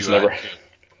that issue. He's never,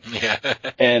 yeah.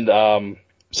 And,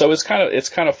 so it's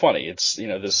kind of funny. It's,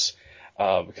 this,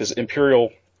 because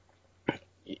Imperial,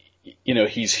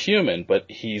 he's human,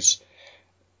 but he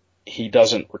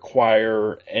doesn't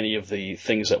require any of the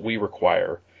things that we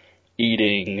require.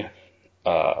 Eating,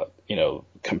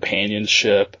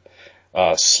 companionship,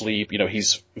 sleep,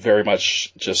 he's very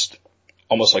much just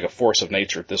almost like a force of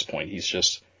nature at this point. He's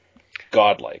just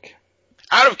godlike.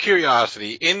 Out of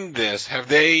curiosity, in this, have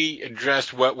they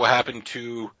addressed what will happen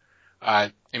to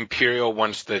Imperial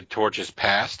once the torch is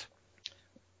passed?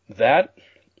 That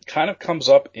kind of comes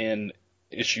up at the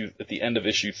end of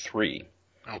issue 3.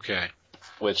 Okay.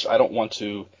 Which I don't want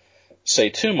to say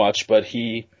too much, but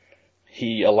he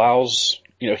allows,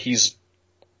 he's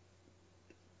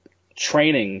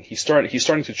training, he's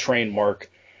starting to train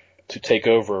Mark to take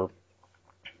over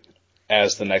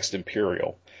as the next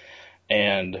Imperial.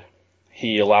 And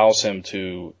he allows him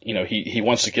to, he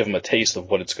wants to give him a taste of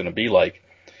what it's going to be like.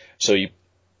 So he,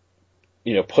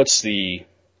 puts the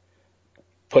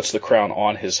crown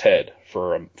on his head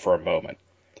for a moment.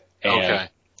 And,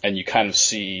 and you kind of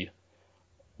see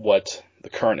what the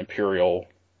current Imperial,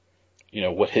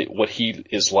 what he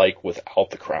is like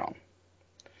without the crown.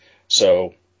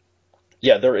 So,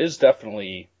 yeah, there is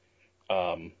definitely,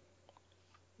 you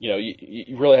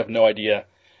really have no idea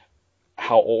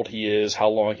how old he is, how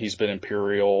long he's been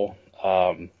Imperial.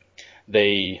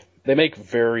 They make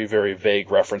very, very vague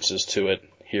references to it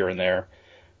here and there,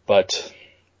 but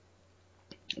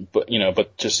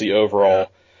just the overall,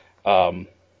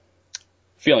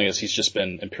 feeling is he's just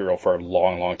been Imperial for a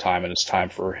long, long time, and it's time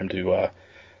for him to,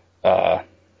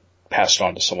 pass it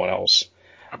on to someone else.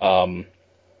 The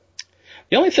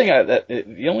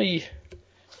only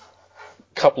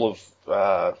couple of,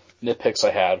 nitpicks I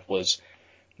had was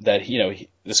that,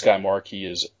 this guy Mark, he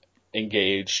is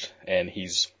engaged, and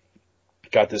he's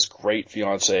got this great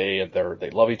fiance, and they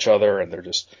love each other, and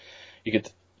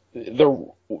they're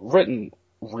written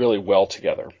really well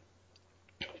together.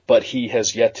 But he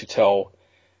has yet to tell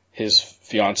his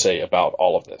fiance about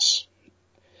all of this.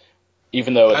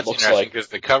 Even though it looks like, because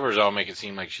the covers all make it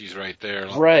seem like she's right there.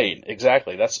 Right,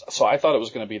 exactly. So I thought it was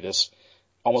going to be this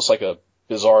almost like a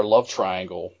bizarre love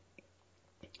triangle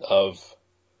of,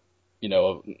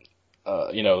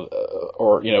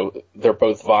 they're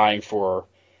both vying for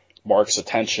Mark's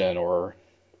attention, or,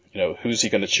 who's he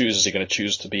going to choose? Is he going to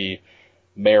choose to be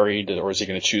married, or is he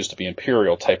going to choose to be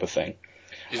Imperial type of thing?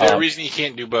 Is there a reason he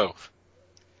can't do both?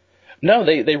 No,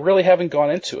 they really haven't gone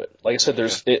into it. Like I said,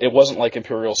 it wasn't like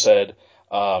Imperial said,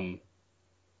 once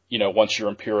you're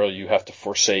Imperial, you have to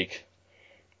forsake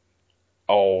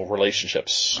all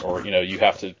relationships, or, you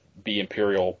have to be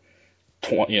Imperial,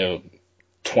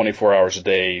 24 hours a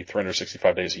day,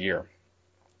 365 days a year.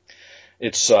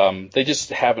 It's, they just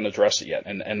haven't addressed it yet.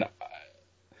 And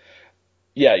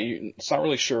yeah, it's not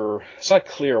really sure, it's not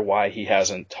clear why he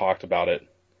hasn't talked about it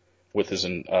with his,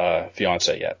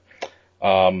 fiance yet.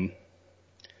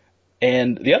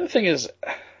 And the other thing is,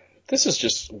 this is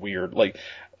just weird. Like,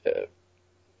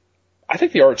 I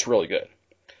think the art's really good,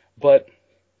 but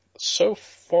so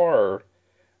far,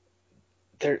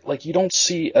 you don't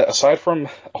see, aside from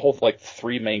a whole,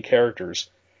 3 main characters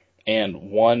and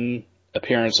one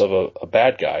appearance of a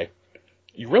bad guy,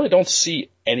 you really don't see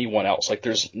anyone else. Like,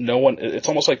 there's no one, it's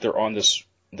almost like they're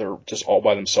just all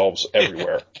by themselves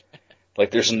everywhere.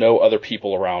 Like, there's no other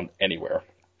people around anywhere.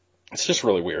 It's just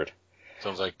really weird.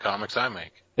 Sounds like comics I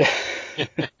make.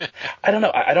 I don't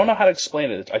know. I don't know how to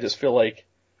explain it. I just feel like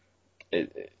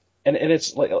it, and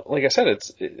it's like I said,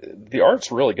 the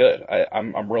art's really good.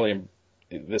 I'm really,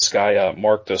 this guy,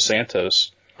 Mark Dos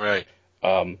Santos. Right.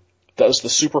 Does the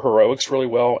superheroics really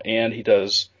well, and he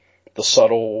does the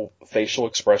subtle facial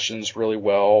expressions really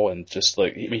well, and just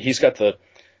he's got the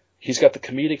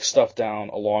comedic stuff down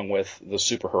along with the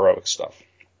superheroic stuff.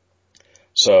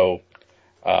 So,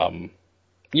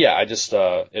 yeah, I just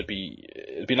it'd be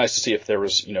nice to see if there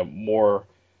was more.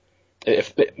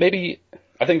 If maybe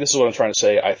I think this is what I'm trying to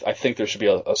say. I think there should be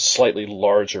a slightly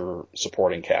larger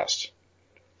supporting cast.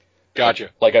 Gotcha.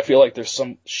 Like I feel like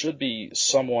should be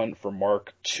someone for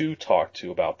Mark to talk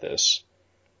to about this.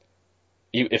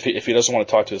 If he doesn't want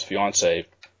to talk to his fiance,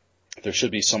 there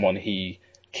should be someone he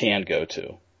can go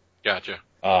to. Gotcha.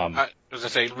 As I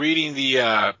say, reading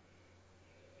the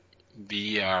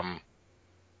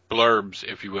blurbs,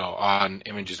 if you will, on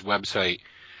Image's website,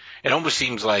 it almost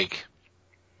seems like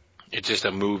it's just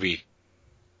a movie.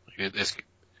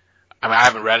 I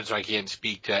haven't read it, so I can't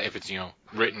speak to if it's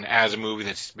written as a movie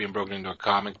that's being broken into a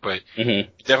comic, but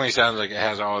it definitely sounds like it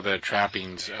has all the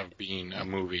trappings of being a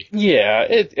movie. Yeah,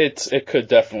 it could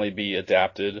definitely be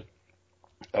adapted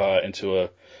into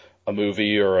a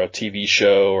movie or a TV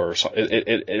show or something.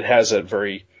 It has a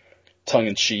very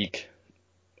tongue-in-cheek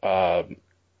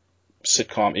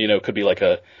sitcom. It could be like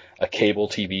a cable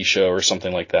TV show or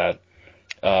something like that.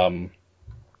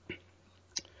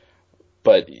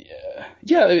 But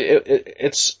yeah,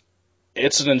 it's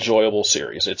an enjoyable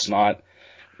series. It's not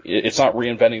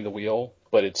reinventing the wheel,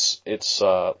 but it's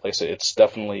like I say, it's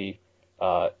definitely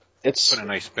it's put a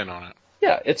nice spin on it.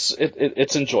 Yeah,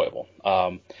 it's enjoyable.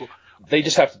 They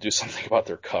just have to do something about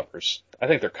their covers. I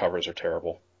think their covers are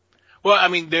terrible. Well, I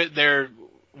mean, they're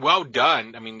well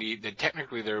done. I mean,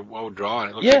 technically they're well drawn.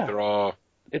 It looks like they're all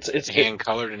it's hand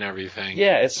colored and everything.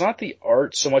 Yeah, it's not the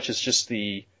art so much as just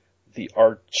the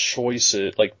art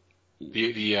choices, like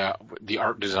the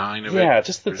art design of it. Yeah,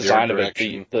 just the design of it.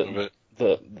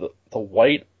 The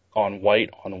white on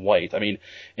white on white. I mean,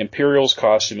 Imperial's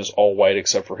costume is all white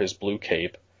except for his blue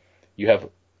cape. You have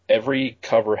every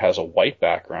cover has a white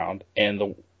background, and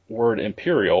the word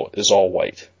Imperial is all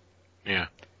white. Yeah.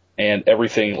 And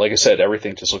everything, like I said,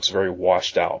 everything just looks very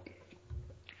washed out.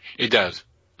 It does.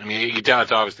 I mean, you can tell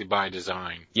it's obviously by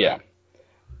design. Yeah.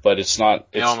 But it's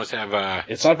not. They almost have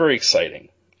It's not very exciting,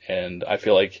 and I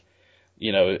feel like,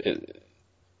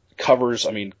 covers.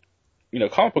 I mean,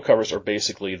 comic book covers are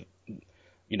basically,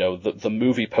 the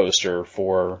movie poster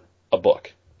for a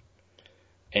book,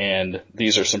 and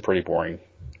these are some pretty boring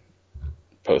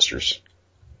posters,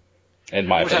 in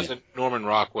my opinion. It has a Norman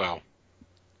Rockwell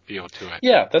feel to it.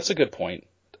 Yeah, that's a good point,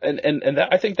 and that,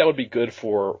 I think that would be good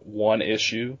for one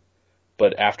issue,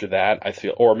 but after that, I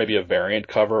feel, or maybe a variant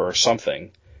cover or something.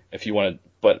 If you want to,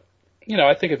 but,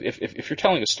 I think if you're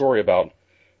telling a story about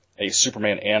a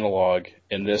Superman analog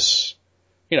in this,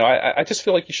 I just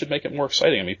feel like you should make it more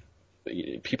exciting. I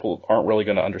mean, people aren't really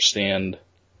going to understand,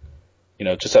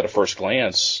 just at a first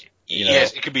glance.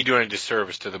 Yes, it could be doing a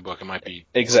disservice to the book. It might be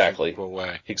exactly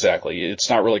away. Exactly. It's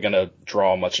not really going to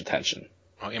draw much attention.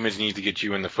 Well, Image needs to get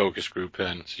you in the focus group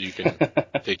then, so you can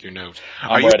take your notes.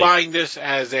 Are you buying this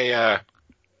as a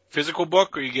physical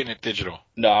book, or are you getting it digital?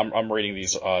 No, I'm reading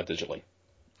these digitally.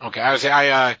 Okay, I would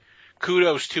say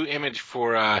kudos to Image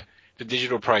for the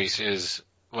digital price is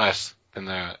less than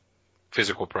the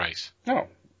physical price. Oh,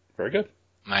 very good.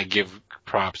 And I give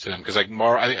props to them because I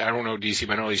don't know DC,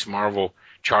 but I know at least Marvel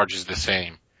charges the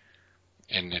same,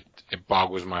 and it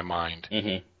boggles my mind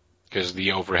because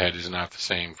the overhead is not the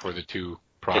same for the two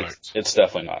products. It's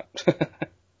definitely not.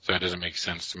 So it doesn't make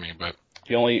sense to me, but.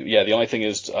 The only thing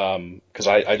is, because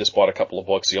I just bought a couple of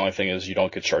books, the only thing is you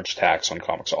don't get charged tax on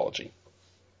Comixology.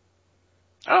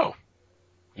 Oh.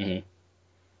 Mm-hmm.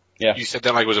 Yeah. You said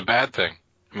that like it was a bad thing.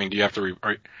 I mean, do you have to,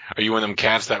 are you one of them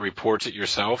cats that reports it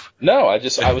yourself? No, I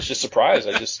was just surprised.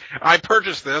 I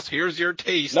purchased this, here's your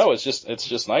taste. No, it's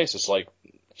just nice. It's like,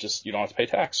 you don't have to pay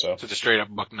tax, so. It's a straight up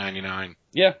 $1.99.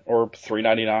 Yeah, or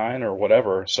 $3.99 or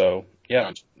whatever, so, yeah,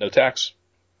 gotcha. No tax.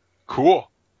 Cool.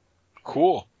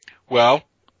 Well,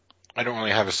 I don't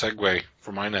really have a segue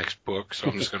for my next book, so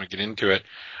I'm just going to get into it.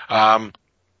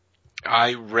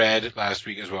 I read last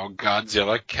week as well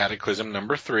Godzilla Cataclysm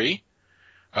 #3.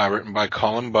 written by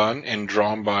Colin Bunn and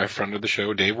drawn by friend of the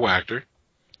show, Dave Wachter.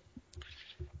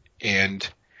 And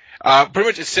pretty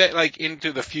much it's set like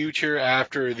into the future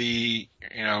after the,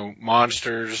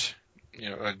 monsters,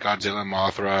 Godzilla,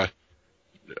 Mothra,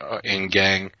 and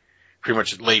gang pretty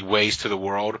much laid waste to the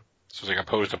world. So it's like a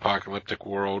post-apocalyptic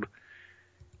world.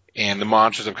 And the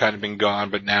monsters have kind of been gone,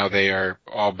 but now they are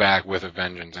all back with a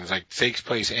vengeance. And it's like, takes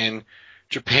place in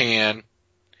Japan.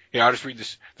 I'll just read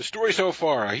this. The story so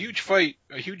far, a huge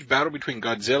battle between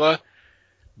Godzilla,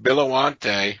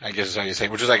 Billawante, I guess is how you say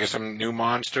it, which is like some new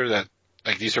monster that,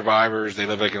 like these survivors, they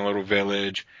live like in a little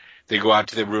village. They go out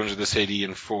to the ruins of the city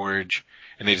and forage,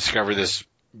 and they discover this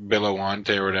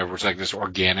Billawante or whatever. It's like this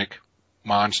organic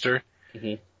monster.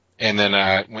 Mm-hmm. And then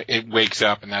it wakes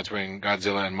up, and that's when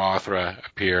Godzilla and Mothra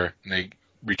appear, and they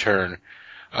return.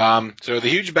 So the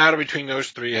huge battle between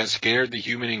those three has scared the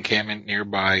human encampment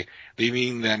nearby,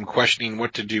 leaving them questioning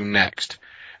what to do next.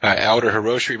 Elder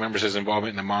Hiroshi remembers his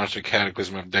involvement in the monster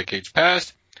cataclysm of decades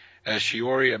past, as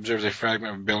Shiori observes a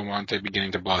fragment of Billawante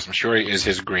beginning to blossom. Shiori is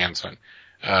his grandson.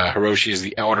 Hiroshi is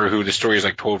the elder who the story is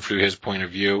like told through his point of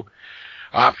view.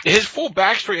 His full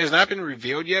backstory has not been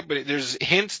revealed yet, but there's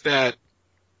hints that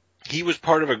he was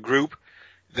part of a group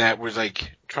that was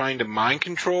like trying to mind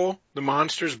control the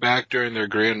monsters back during their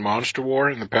grand monster war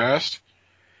in the past.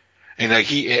 And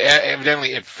like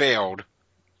evidently it failed,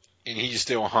 and he's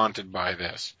still haunted by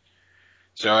this.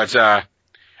 So it's,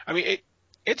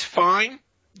 it's fine.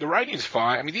 The writing's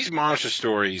fine. I mean, these monster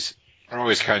stories are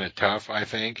always kind of tough, I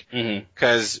think. Mm-hmm.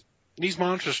 Because these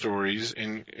monster stories,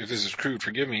 and if this is crude,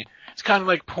 forgive me, it's kind of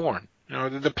like porn.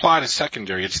 The plot is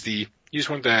secondary. You just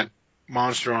want that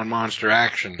monster on monster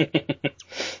action.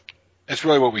 That's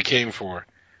really what we came for.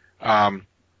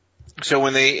 So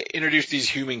when they introduce these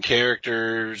human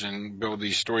characters and build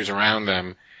these stories around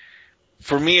them,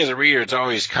 for me as a reader, it's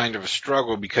always kind of a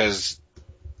struggle because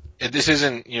this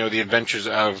isn't, the adventures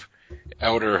of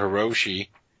Elder Hiroshi.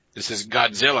 This is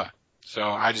Godzilla. So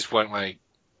I just went like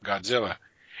Godzilla.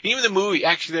 Even the movie,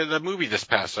 actually the movie this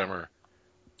past summer,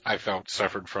 I felt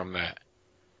suffered from that.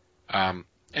 At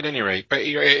any rate, but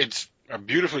it's a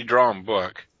beautifully drawn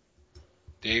book.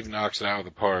 Dave knocks it out of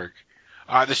the park.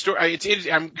 The story,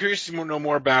 I'm curious to know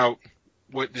more about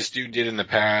what this dude did in the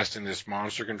past and this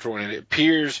monster control, and it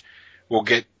appears we'll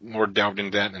get more delved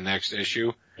into that in the next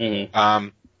issue. Mm-hmm.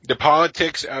 The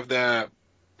politics of the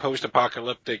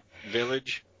post-apocalyptic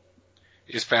village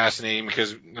is fascinating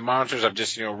because the monsters have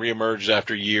just, reemerged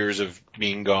after years of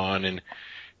being gone, and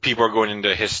people are going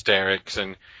into hysterics,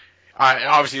 and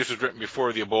obviously this was written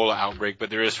before the Ebola outbreak, but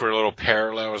there is sort of little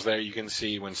parallels there you can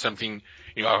see when something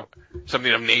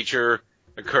of nature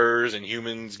occurs and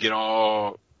humans get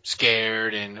all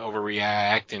scared and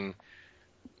overreact, and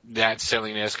that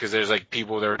silliness, because there's like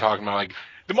people that are talking about like,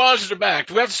 the monsters are back.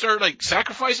 Do we have to start like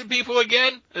sacrificing people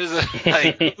again?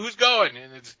 Like, who's going?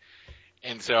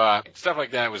 And so stuff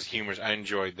like that was humorous. I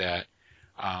enjoyed that.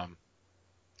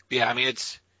 Yeah, I mean,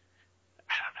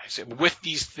 I don't know. With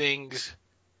these things,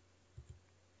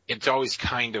 it's always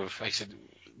kind of, like I said,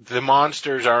 the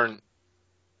monsters aren't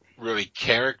really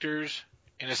characters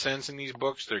in a sense in these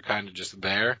books. They're kind of just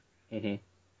there. Mm-hmm.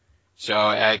 So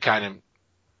it kind of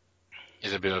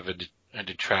is a bit of a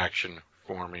detraction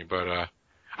for me, but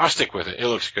I'll stick with it. It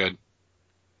looks good.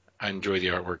 I enjoy the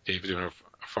artwork. Dave's doing a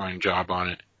fine job on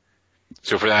it.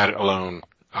 So for that alone,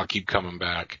 I'll keep coming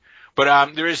back.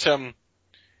 But there is some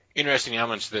interesting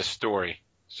elements to this story,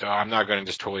 so I'm not going to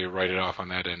just totally write it off on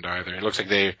that end either. It looks like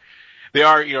they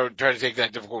are, trying to take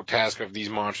that difficult task of these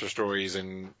monster stories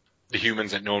and the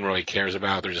humans that no one really cares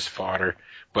about. They're just fodder,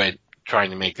 but trying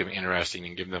to make them interesting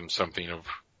and give them something of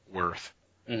worth.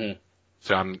 Mm-hmm.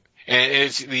 So and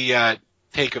it's the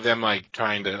take of them like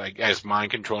trying to like as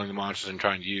mind controlling the monsters and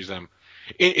trying to use them.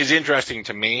 It is interesting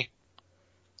to me.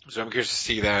 So I'm curious to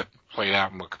see that played out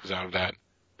and what comes out of that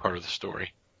part of the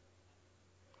story.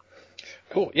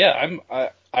 Cool. Yeah,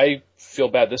 I feel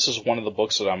bad. This is one of the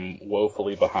books that I'm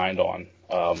woefully behind on.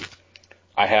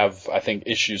 I have, I think,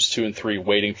 issues 2 and 3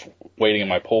 waiting in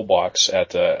my pull box at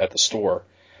the store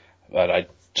that I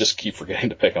just keep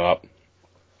forgetting to pick them up.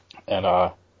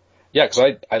 And yeah,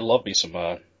 because I love me some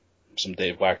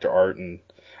Dave Wachter art, and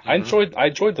Mm-hmm. I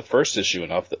enjoyed the first issue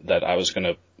enough that I was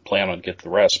gonna plan on getting the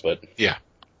rest, but yeah.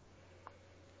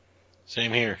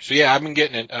 Same here. So yeah, I've been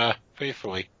getting it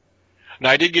faithfully. Now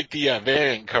I did get the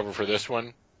variant cover for this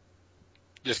one,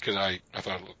 just because I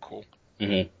thought it looked cool.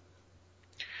 Mm-hmm.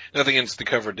 Nothing against the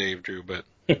cover Dave drew, but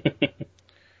the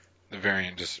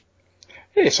variant just.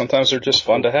 Hey, sometimes they're just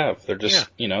fun to have. They're just,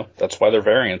 that's why they're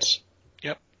variants.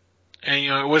 Yep. And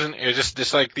it was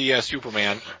just like the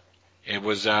Superman. It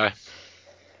was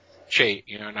Chase,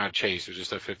 not Chase. It was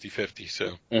just a 50-50.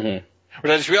 So, But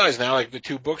I just realized now, like the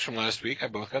 2 books from last week, I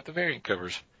both got the variant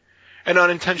covers. An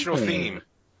unintentional theme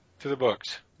to the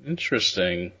books.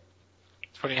 Interesting.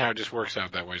 It's funny how it just works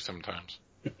out that way sometimes.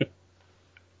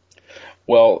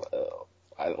 Well,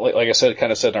 like I said,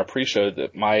 kind of said in our pre-show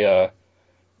that my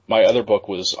other book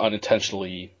was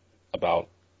unintentionally about,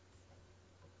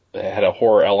 it had a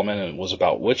horror element and it was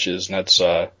about witches, and that's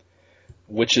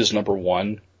Witches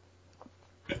 #1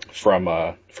 from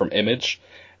Image.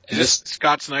 Is this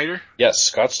Scott Snyder? Yes,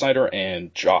 Scott Snyder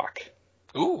and Jock.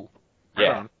 Ooh.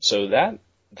 Yeah. So that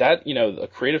a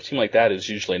creative team like that is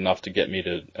usually enough to get me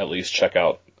to at least check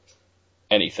out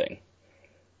anything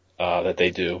that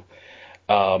they do.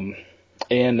 And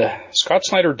Scott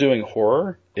Snyder doing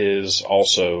horror is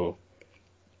also,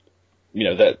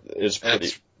 that is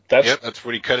pretty. That's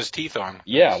what he cut his teeth on.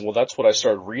 Yeah, well, that's what I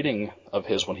started reading of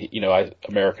his when he,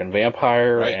 American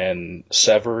Vampire and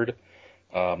Severed.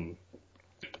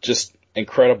 Just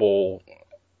incredible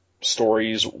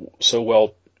stories, so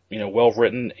well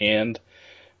written and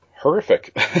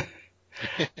horrific.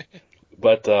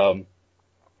 But,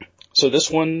 so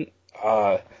this one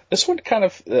kind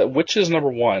of, Witches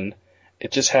 #1,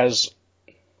 it just has,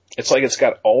 it's like it's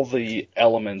got all the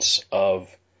elements of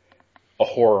a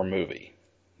horror movie.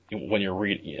 When you're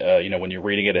reading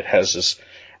it, it has this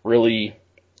really,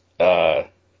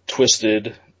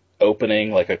 twisted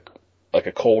opening, like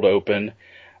a cold open.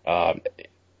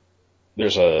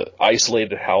 There's a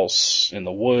isolated house in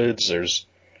the woods. There's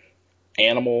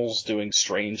animals doing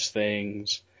strange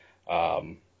things.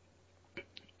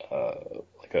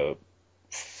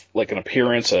 Like an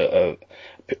appearance, that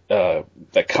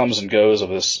comes and goes of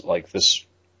this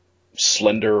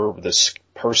slender, this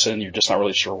person. You're just not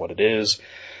really sure what it is.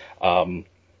 And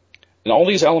all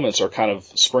these elements are kind of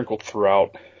sprinkled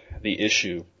throughout the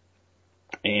issue.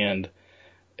 And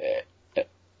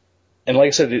like I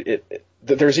said,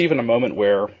 there's even a moment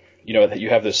where, you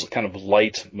have this kind of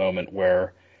light moment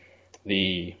where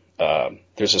there's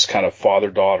this kind of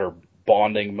father-daughter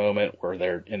bonding moment where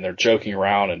they're joking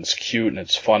around and it's cute and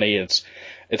it's funny. It's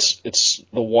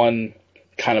the one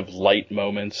kind of light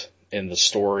moment in the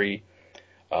story.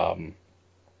 But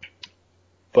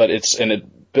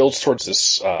it builds towards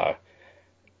this, kind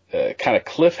of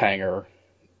cliffhanger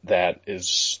that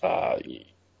is,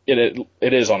 it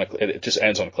just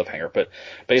ends on a cliffhanger. But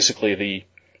basically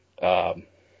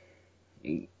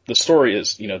the story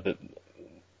is,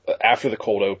 after the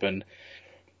cold open,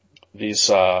 this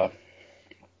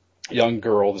young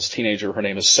girl, this teenager, her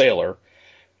name is Sailor,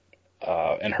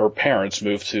 and her parents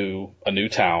moved to a new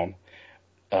town.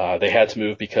 They had to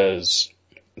move because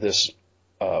this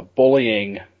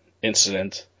bullying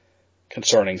incident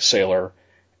concerning Sailor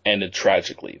ended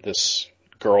tragically. This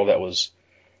girl that was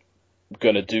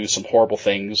going to do some horrible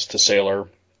things to Sailor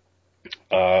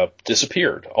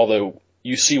disappeared. Although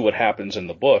you see what happens in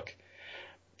the book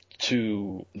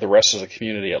to the rest of the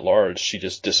community at large, she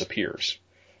just disappears.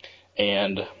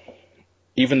 And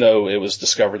even though it was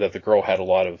discovered that the girl had a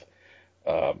lot of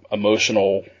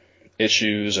emotional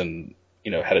issues and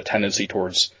had a tendency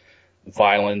towards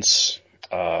violence,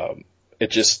 it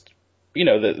just,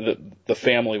 the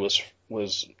family was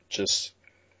just,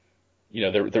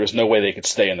 there was no way they could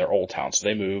stay in their old town. So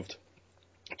they moved,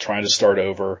 trying to start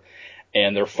over,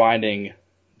 and they're finding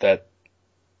that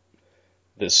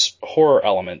this horror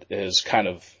element is kind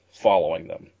of following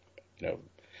them,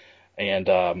 and,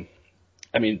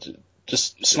 I mean,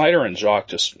 just Snyder and Jock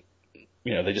just,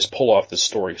 they just pull off this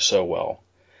story so well.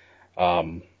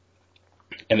 And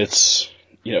it's,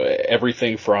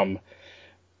 everything from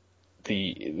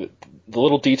the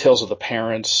little details of the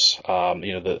parents,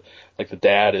 the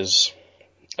dad is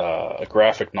a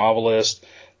graphic novelist,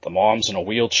 the mom's in a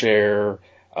wheelchair,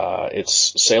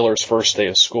 it's Sailor's first day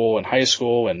of school in high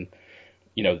school, and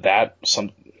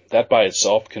that by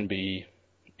itself can be,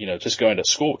 just going to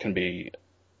school can be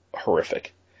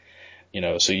horrific.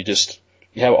 So you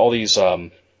have all these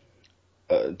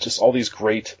just all these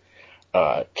great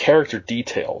character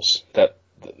details that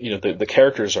the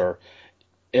characters are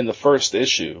in the first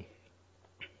issue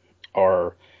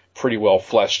are pretty well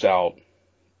fleshed out,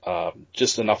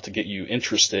 just enough to get you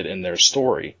interested in their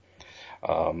story.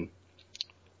 And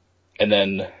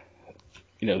then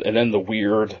the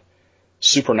weird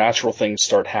supernatural things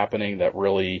start happening that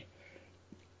really,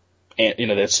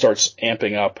 that starts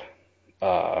amping up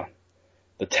the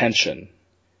tension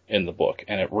in the book.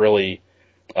 And it really,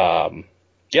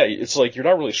 it's like you're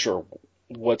not really sure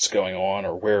what's going on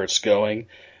or where it's going,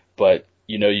 but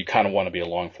you kind of want to be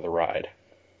along for the ride.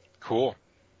 Cool.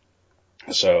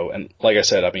 So, and like I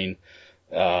said, I mean,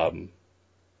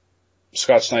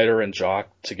 Scott Snyder and Jock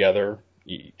together,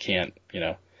 you can't,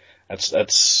 that's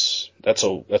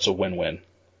a win-win.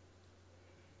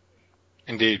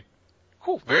 Indeed.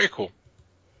 Cool. Very cool.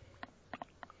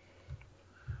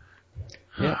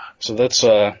 Yeah. So that's,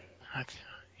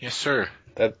 yes, sir.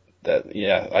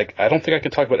 Yeah, I don't think I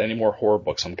can talk about any more horror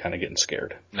books. I'm kind of getting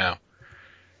scared. No.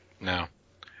 We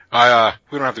don't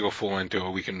have to go full into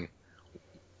it. We can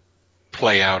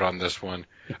play out on this one.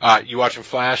 You watching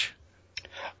Flash?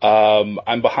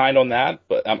 I'm behind on that,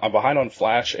 but I'm behind on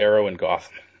Flash, Arrow, and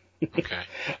Gotham. Okay.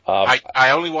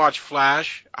 I only watch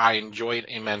Flash. I enjoy it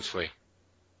immensely.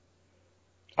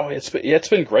 Oh, it's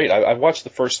been great. I've watched the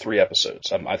first 3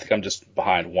 episodes. I think I'm just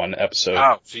behind 1 episode.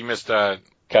 Oh, so you missed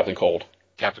Captain Cold.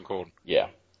 Captain Cold. Yeah.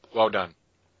 Well done.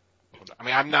 I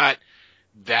mean, I'm not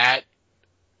that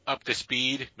up to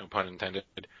speed, no pun intended,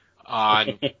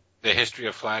 on the history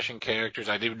of Flash and characters.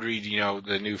 I did read,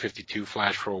 the New 52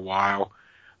 Flash for a while.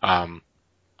 And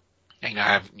I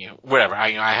have, whatever.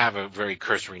 I have a very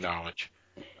cursory knowledge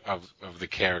of the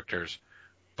characters.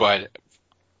 But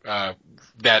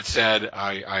that said,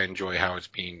 I enjoy how it's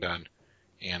being done.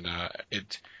 And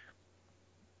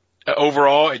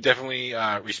overall, it definitely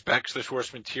respects the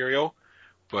source material,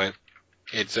 but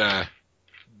it's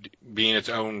being its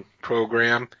own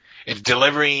program. It's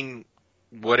delivering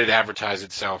what it advertised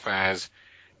itself as,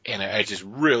 and it's just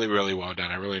really, really well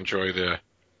done. I really enjoy the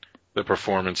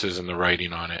performances and the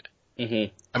writing on it.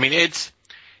 Mm-hmm. I mean,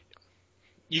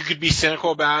 you could be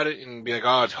cynical about it and be like,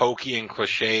 oh, it's hokey and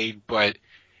cliched, but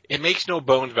it makes no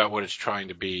bones about what it's trying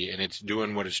to be, and it's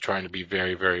doing what it's trying to be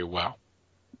very, very well.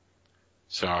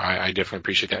 So I definitely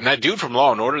appreciate that. And that dude from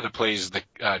Law & Order that plays the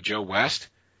Joe West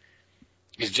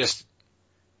is just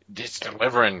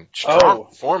delivering strong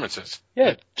performances.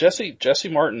 Yeah, Jesse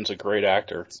Martin's a great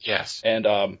actor. Yes. And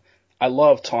I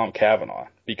love Tom Cavanaugh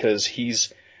because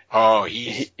he's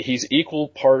equal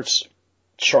parts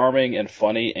charming and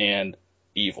funny and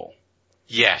evil.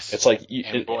 Yes. It's like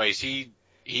boys, he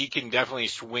can definitely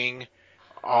swing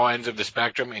all ends of the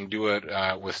spectrum and do it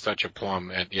with such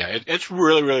aplomb. And yeah, it's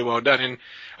really, really well done.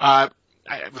 And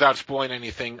without spoiling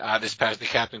anything, the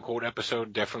Captain Cold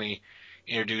episode definitely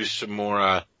introduced some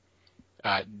more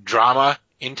drama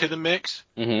into the mix.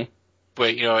 Mm-hmm.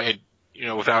 But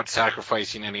without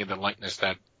sacrificing any of the lightness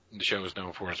that the show is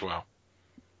known for as well.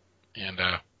 And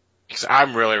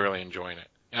I'm really, really enjoying it.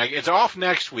 And it's off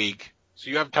next week, so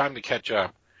you have time to catch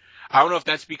up. I don't know if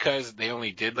that's because they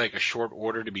only did like a short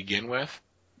order to begin with,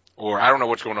 or I don't know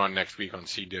what's going on next week on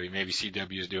CW. Maybe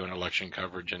CW is doing election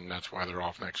coverage, and that's why they're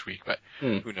off next week. But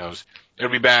who knows? They'll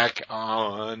be back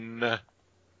on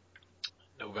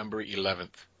November 11th.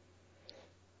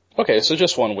 Okay, so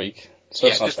just 1 week. So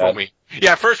yeah, just 1 week.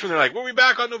 Yeah, first when they're like, we'll be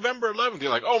back on November 11th,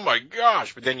 you're like, oh my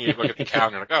gosh. But then you look at the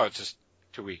calendar like, oh, it's just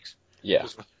 2 weeks. Yeah.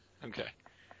 Okay.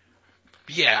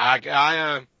 But yeah,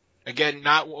 I again,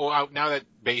 now that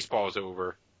baseball is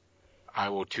over, I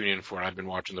will tune in for it. I've been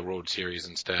watching the Road Series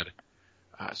instead.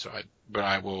 But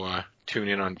I will tune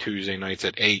in on Tuesday nights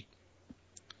at 8.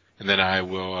 And then I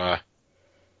will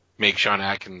make Sean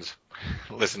Atkins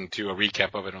listen to a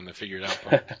recap of it on the Figured Out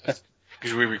podcast.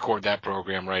 Because we record that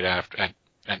program right after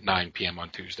at 9 p.m. on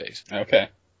Tuesdays. Okay.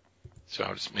 So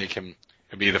I'll just make him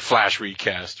be the Flash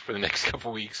recast for the next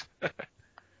couple weeks.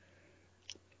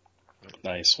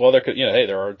 Nice. Well,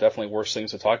 there are definitely worse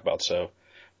things to talk about. So,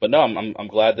 but no, I'm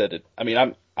glad that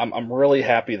I'm really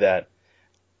happy that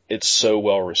it's so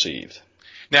well received.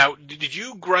 Now, did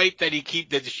you gripe that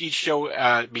each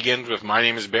show begins with "My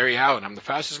name is Barry Allen. I'm the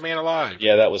fastest man alive"?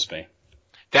 Yeah, that was me.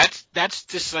 That's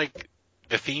just like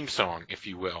the theme song, if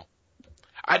you will.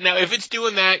 Now, if it's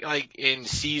doing that like in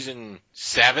season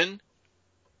 7,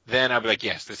 then I'll be like,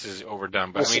 yes, this is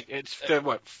overdone. But I mean, it's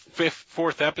the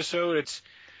fourth episode. It's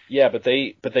but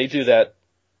they do that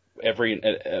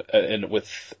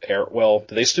with Arrow. Well,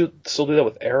 do they still do that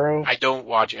with Arrow? I don't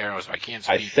watch Arrow, so I can't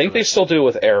speak. I think they still do it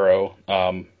with Arrow.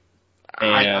 I'm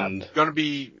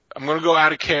gonna go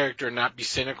out of character and not be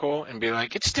cynical and be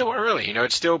like, it's still early.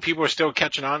 It's still, people are still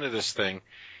catching on to this thing.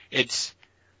 It's,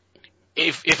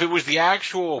 if it was the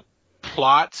actual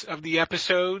plots of the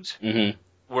episodes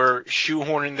were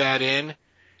shoehorning that in,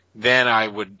 then I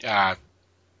would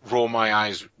roll my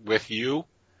eyes with you.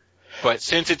 But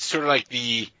since it's sort of like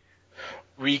the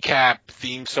recap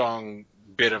theme song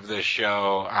bit of the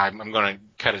show, I'm going to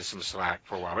cut it some slack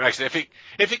for a while. But actually,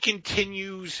 if it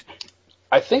continues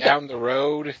down the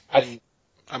road, then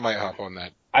I might hop on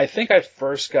that. I think I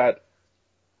first got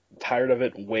tired of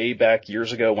it way back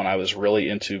years ago when I was really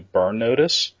into Burn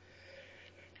Notice.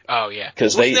 Oh yeah,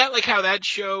 wasn't that like how that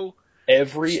show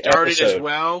every started episode, as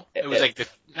well? It was like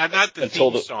not the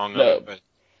theme song of it, but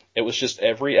It was just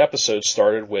every episode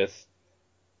started with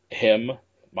him,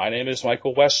 my name is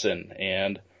Michael Weston,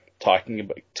 and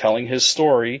telling his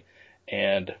story,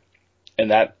 and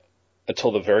that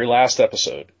until the very last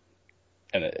episode.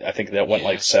 And I think that went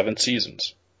like 7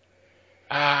 seasons.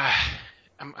 I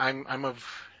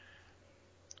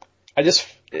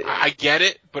get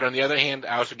it, but on the other hand,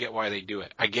 I also get why they do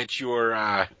it. I get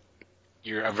your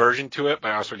aversion to it,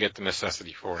 but I also get the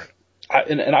necessity for it.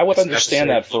 And I would understand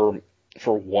that for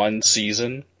 1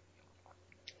 season,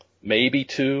 maybe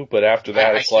 2, but after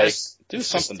that, it's like, do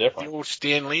something different. The old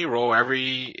Stan Lee rule,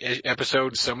 every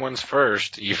episode someone's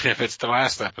first, even if it's the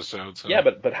last episode. So. Yeah,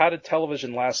 but how did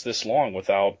television last this long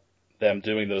without them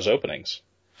doing those openings?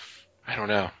 I don't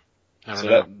know.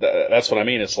 That's what I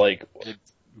mean. It's like...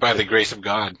 by the grace of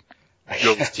God,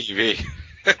 built TV.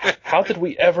 How did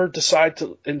we ever decide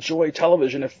to enjoy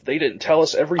television if they didn't tell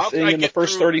us everything in the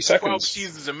first 30 seconds? 12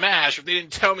 seasons of MASH if they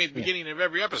didn't tell me at the beginning of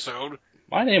every episode.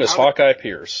 My name is Hawkeye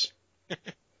Pierce.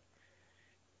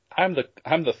 I'm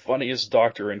the funniest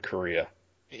doctor in Korea.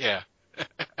 Yeah.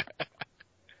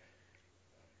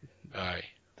 Aye.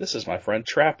 This is my friend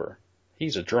Trapper.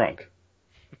 He's a drunk.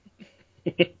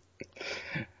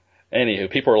 Anywho,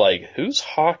 people are like, who's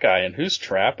Hawkeye and who's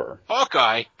Trapper?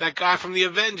 Hawkeye? That guy from the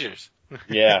Avengers.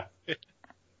 Yeah.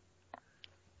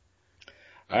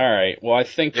 All right. Well, I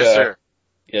think yes, sir.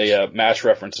 Yeah, MASH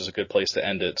reference is a good place to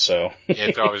end it, so. Yeah,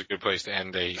 it's always a good place to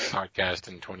end a podcast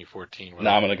in 2014.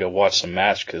 Now I'm going to go watch some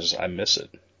MASH because I miss it.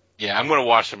 Yeah, I'm going to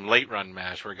watch some late run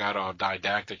MASH where it got all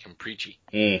didactic and preachy.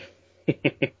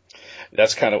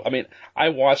 That's kind of, I mean, I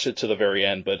watched it to the very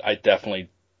end, but I definitely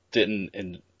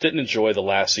didn't enjoy the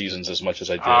last seasons as much as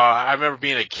I did. I remember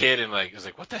being a kid and I was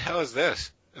like, what the hell is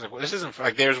this? I was like, well, this isn't,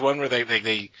 like, there's one where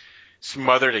they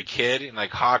smothered a kid and like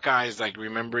Hawkeye's like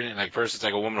remembering it and like first it's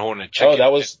like a woman holding a chicken. Oh,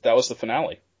 that was the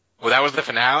finale. Oh, that was the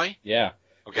finale? Yeah.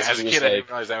 Okay, as a kid I didn't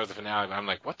realize that was the finale, but I'm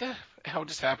like, what the hell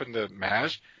just happened to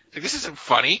MASH? Like, this isn't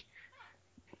funny.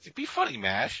 It's like, be funny,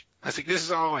 MASH. I was like, this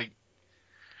is all like,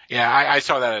 yeah, I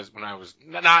saw that as when I was,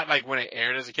 not like when it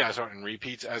aired as a kid, I saw it in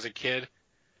repeats as a kid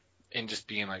and just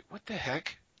being like, what the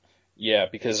heck? Yeah,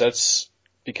 because in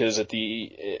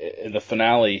the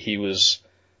finale he was,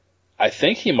 I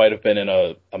think he might have been in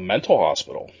a mental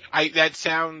hospital. That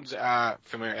sounds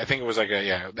familiar. I think it was like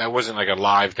that wasn't like a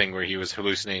live thing where he was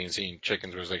hallucinating and seeing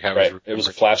chickens. It was like it was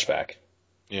a flashback.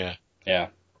 Yeah. Yeah.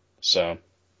 So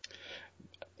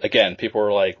again, people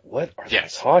were like, what are they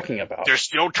talking about? They're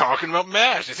still talking about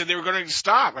MASH. They said they were going to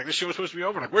stop. Like, the show was supposed to be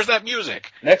over. Like, where's that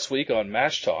music? Next week on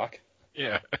MASH Talk.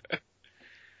 Yeah.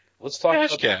 Let's talk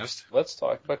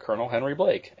about Colonel Henry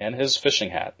Blake and his fishing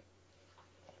hat.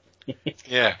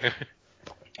 Yeah.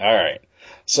 All right.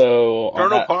 So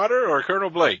Colonel Potter or Colonel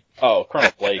Blake? Oh,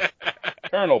 Colonel Blake.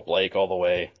 Colonel Blake all the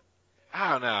way.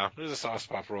 I don't know. There's a soft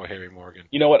spot for old Harry Morgan.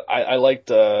 You know what? I liked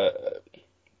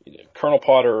Colonel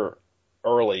Potter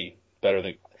early better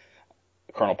than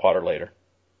Colonel Potter later.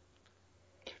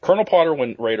 Colonel Potter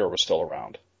when Rader was still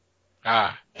around.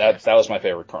 That was my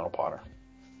favorite Colonel Potter.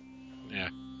 Yeah.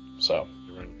 So.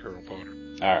 Colonel Potter.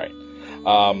 All right.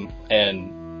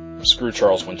 And screw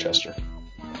Charles Winchester.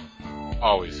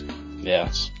 Always.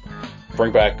 Yes.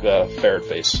 Bring back Ferret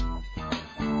Face.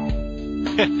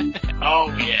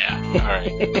 Oh yeah. All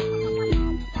right.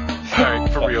 All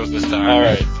right. For reals this time. All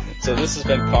right. So this has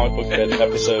been Comic Book Head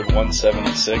episode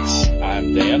 176.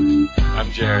 I'm Dan.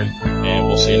 I'm Jared. And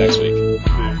we'll see you next week.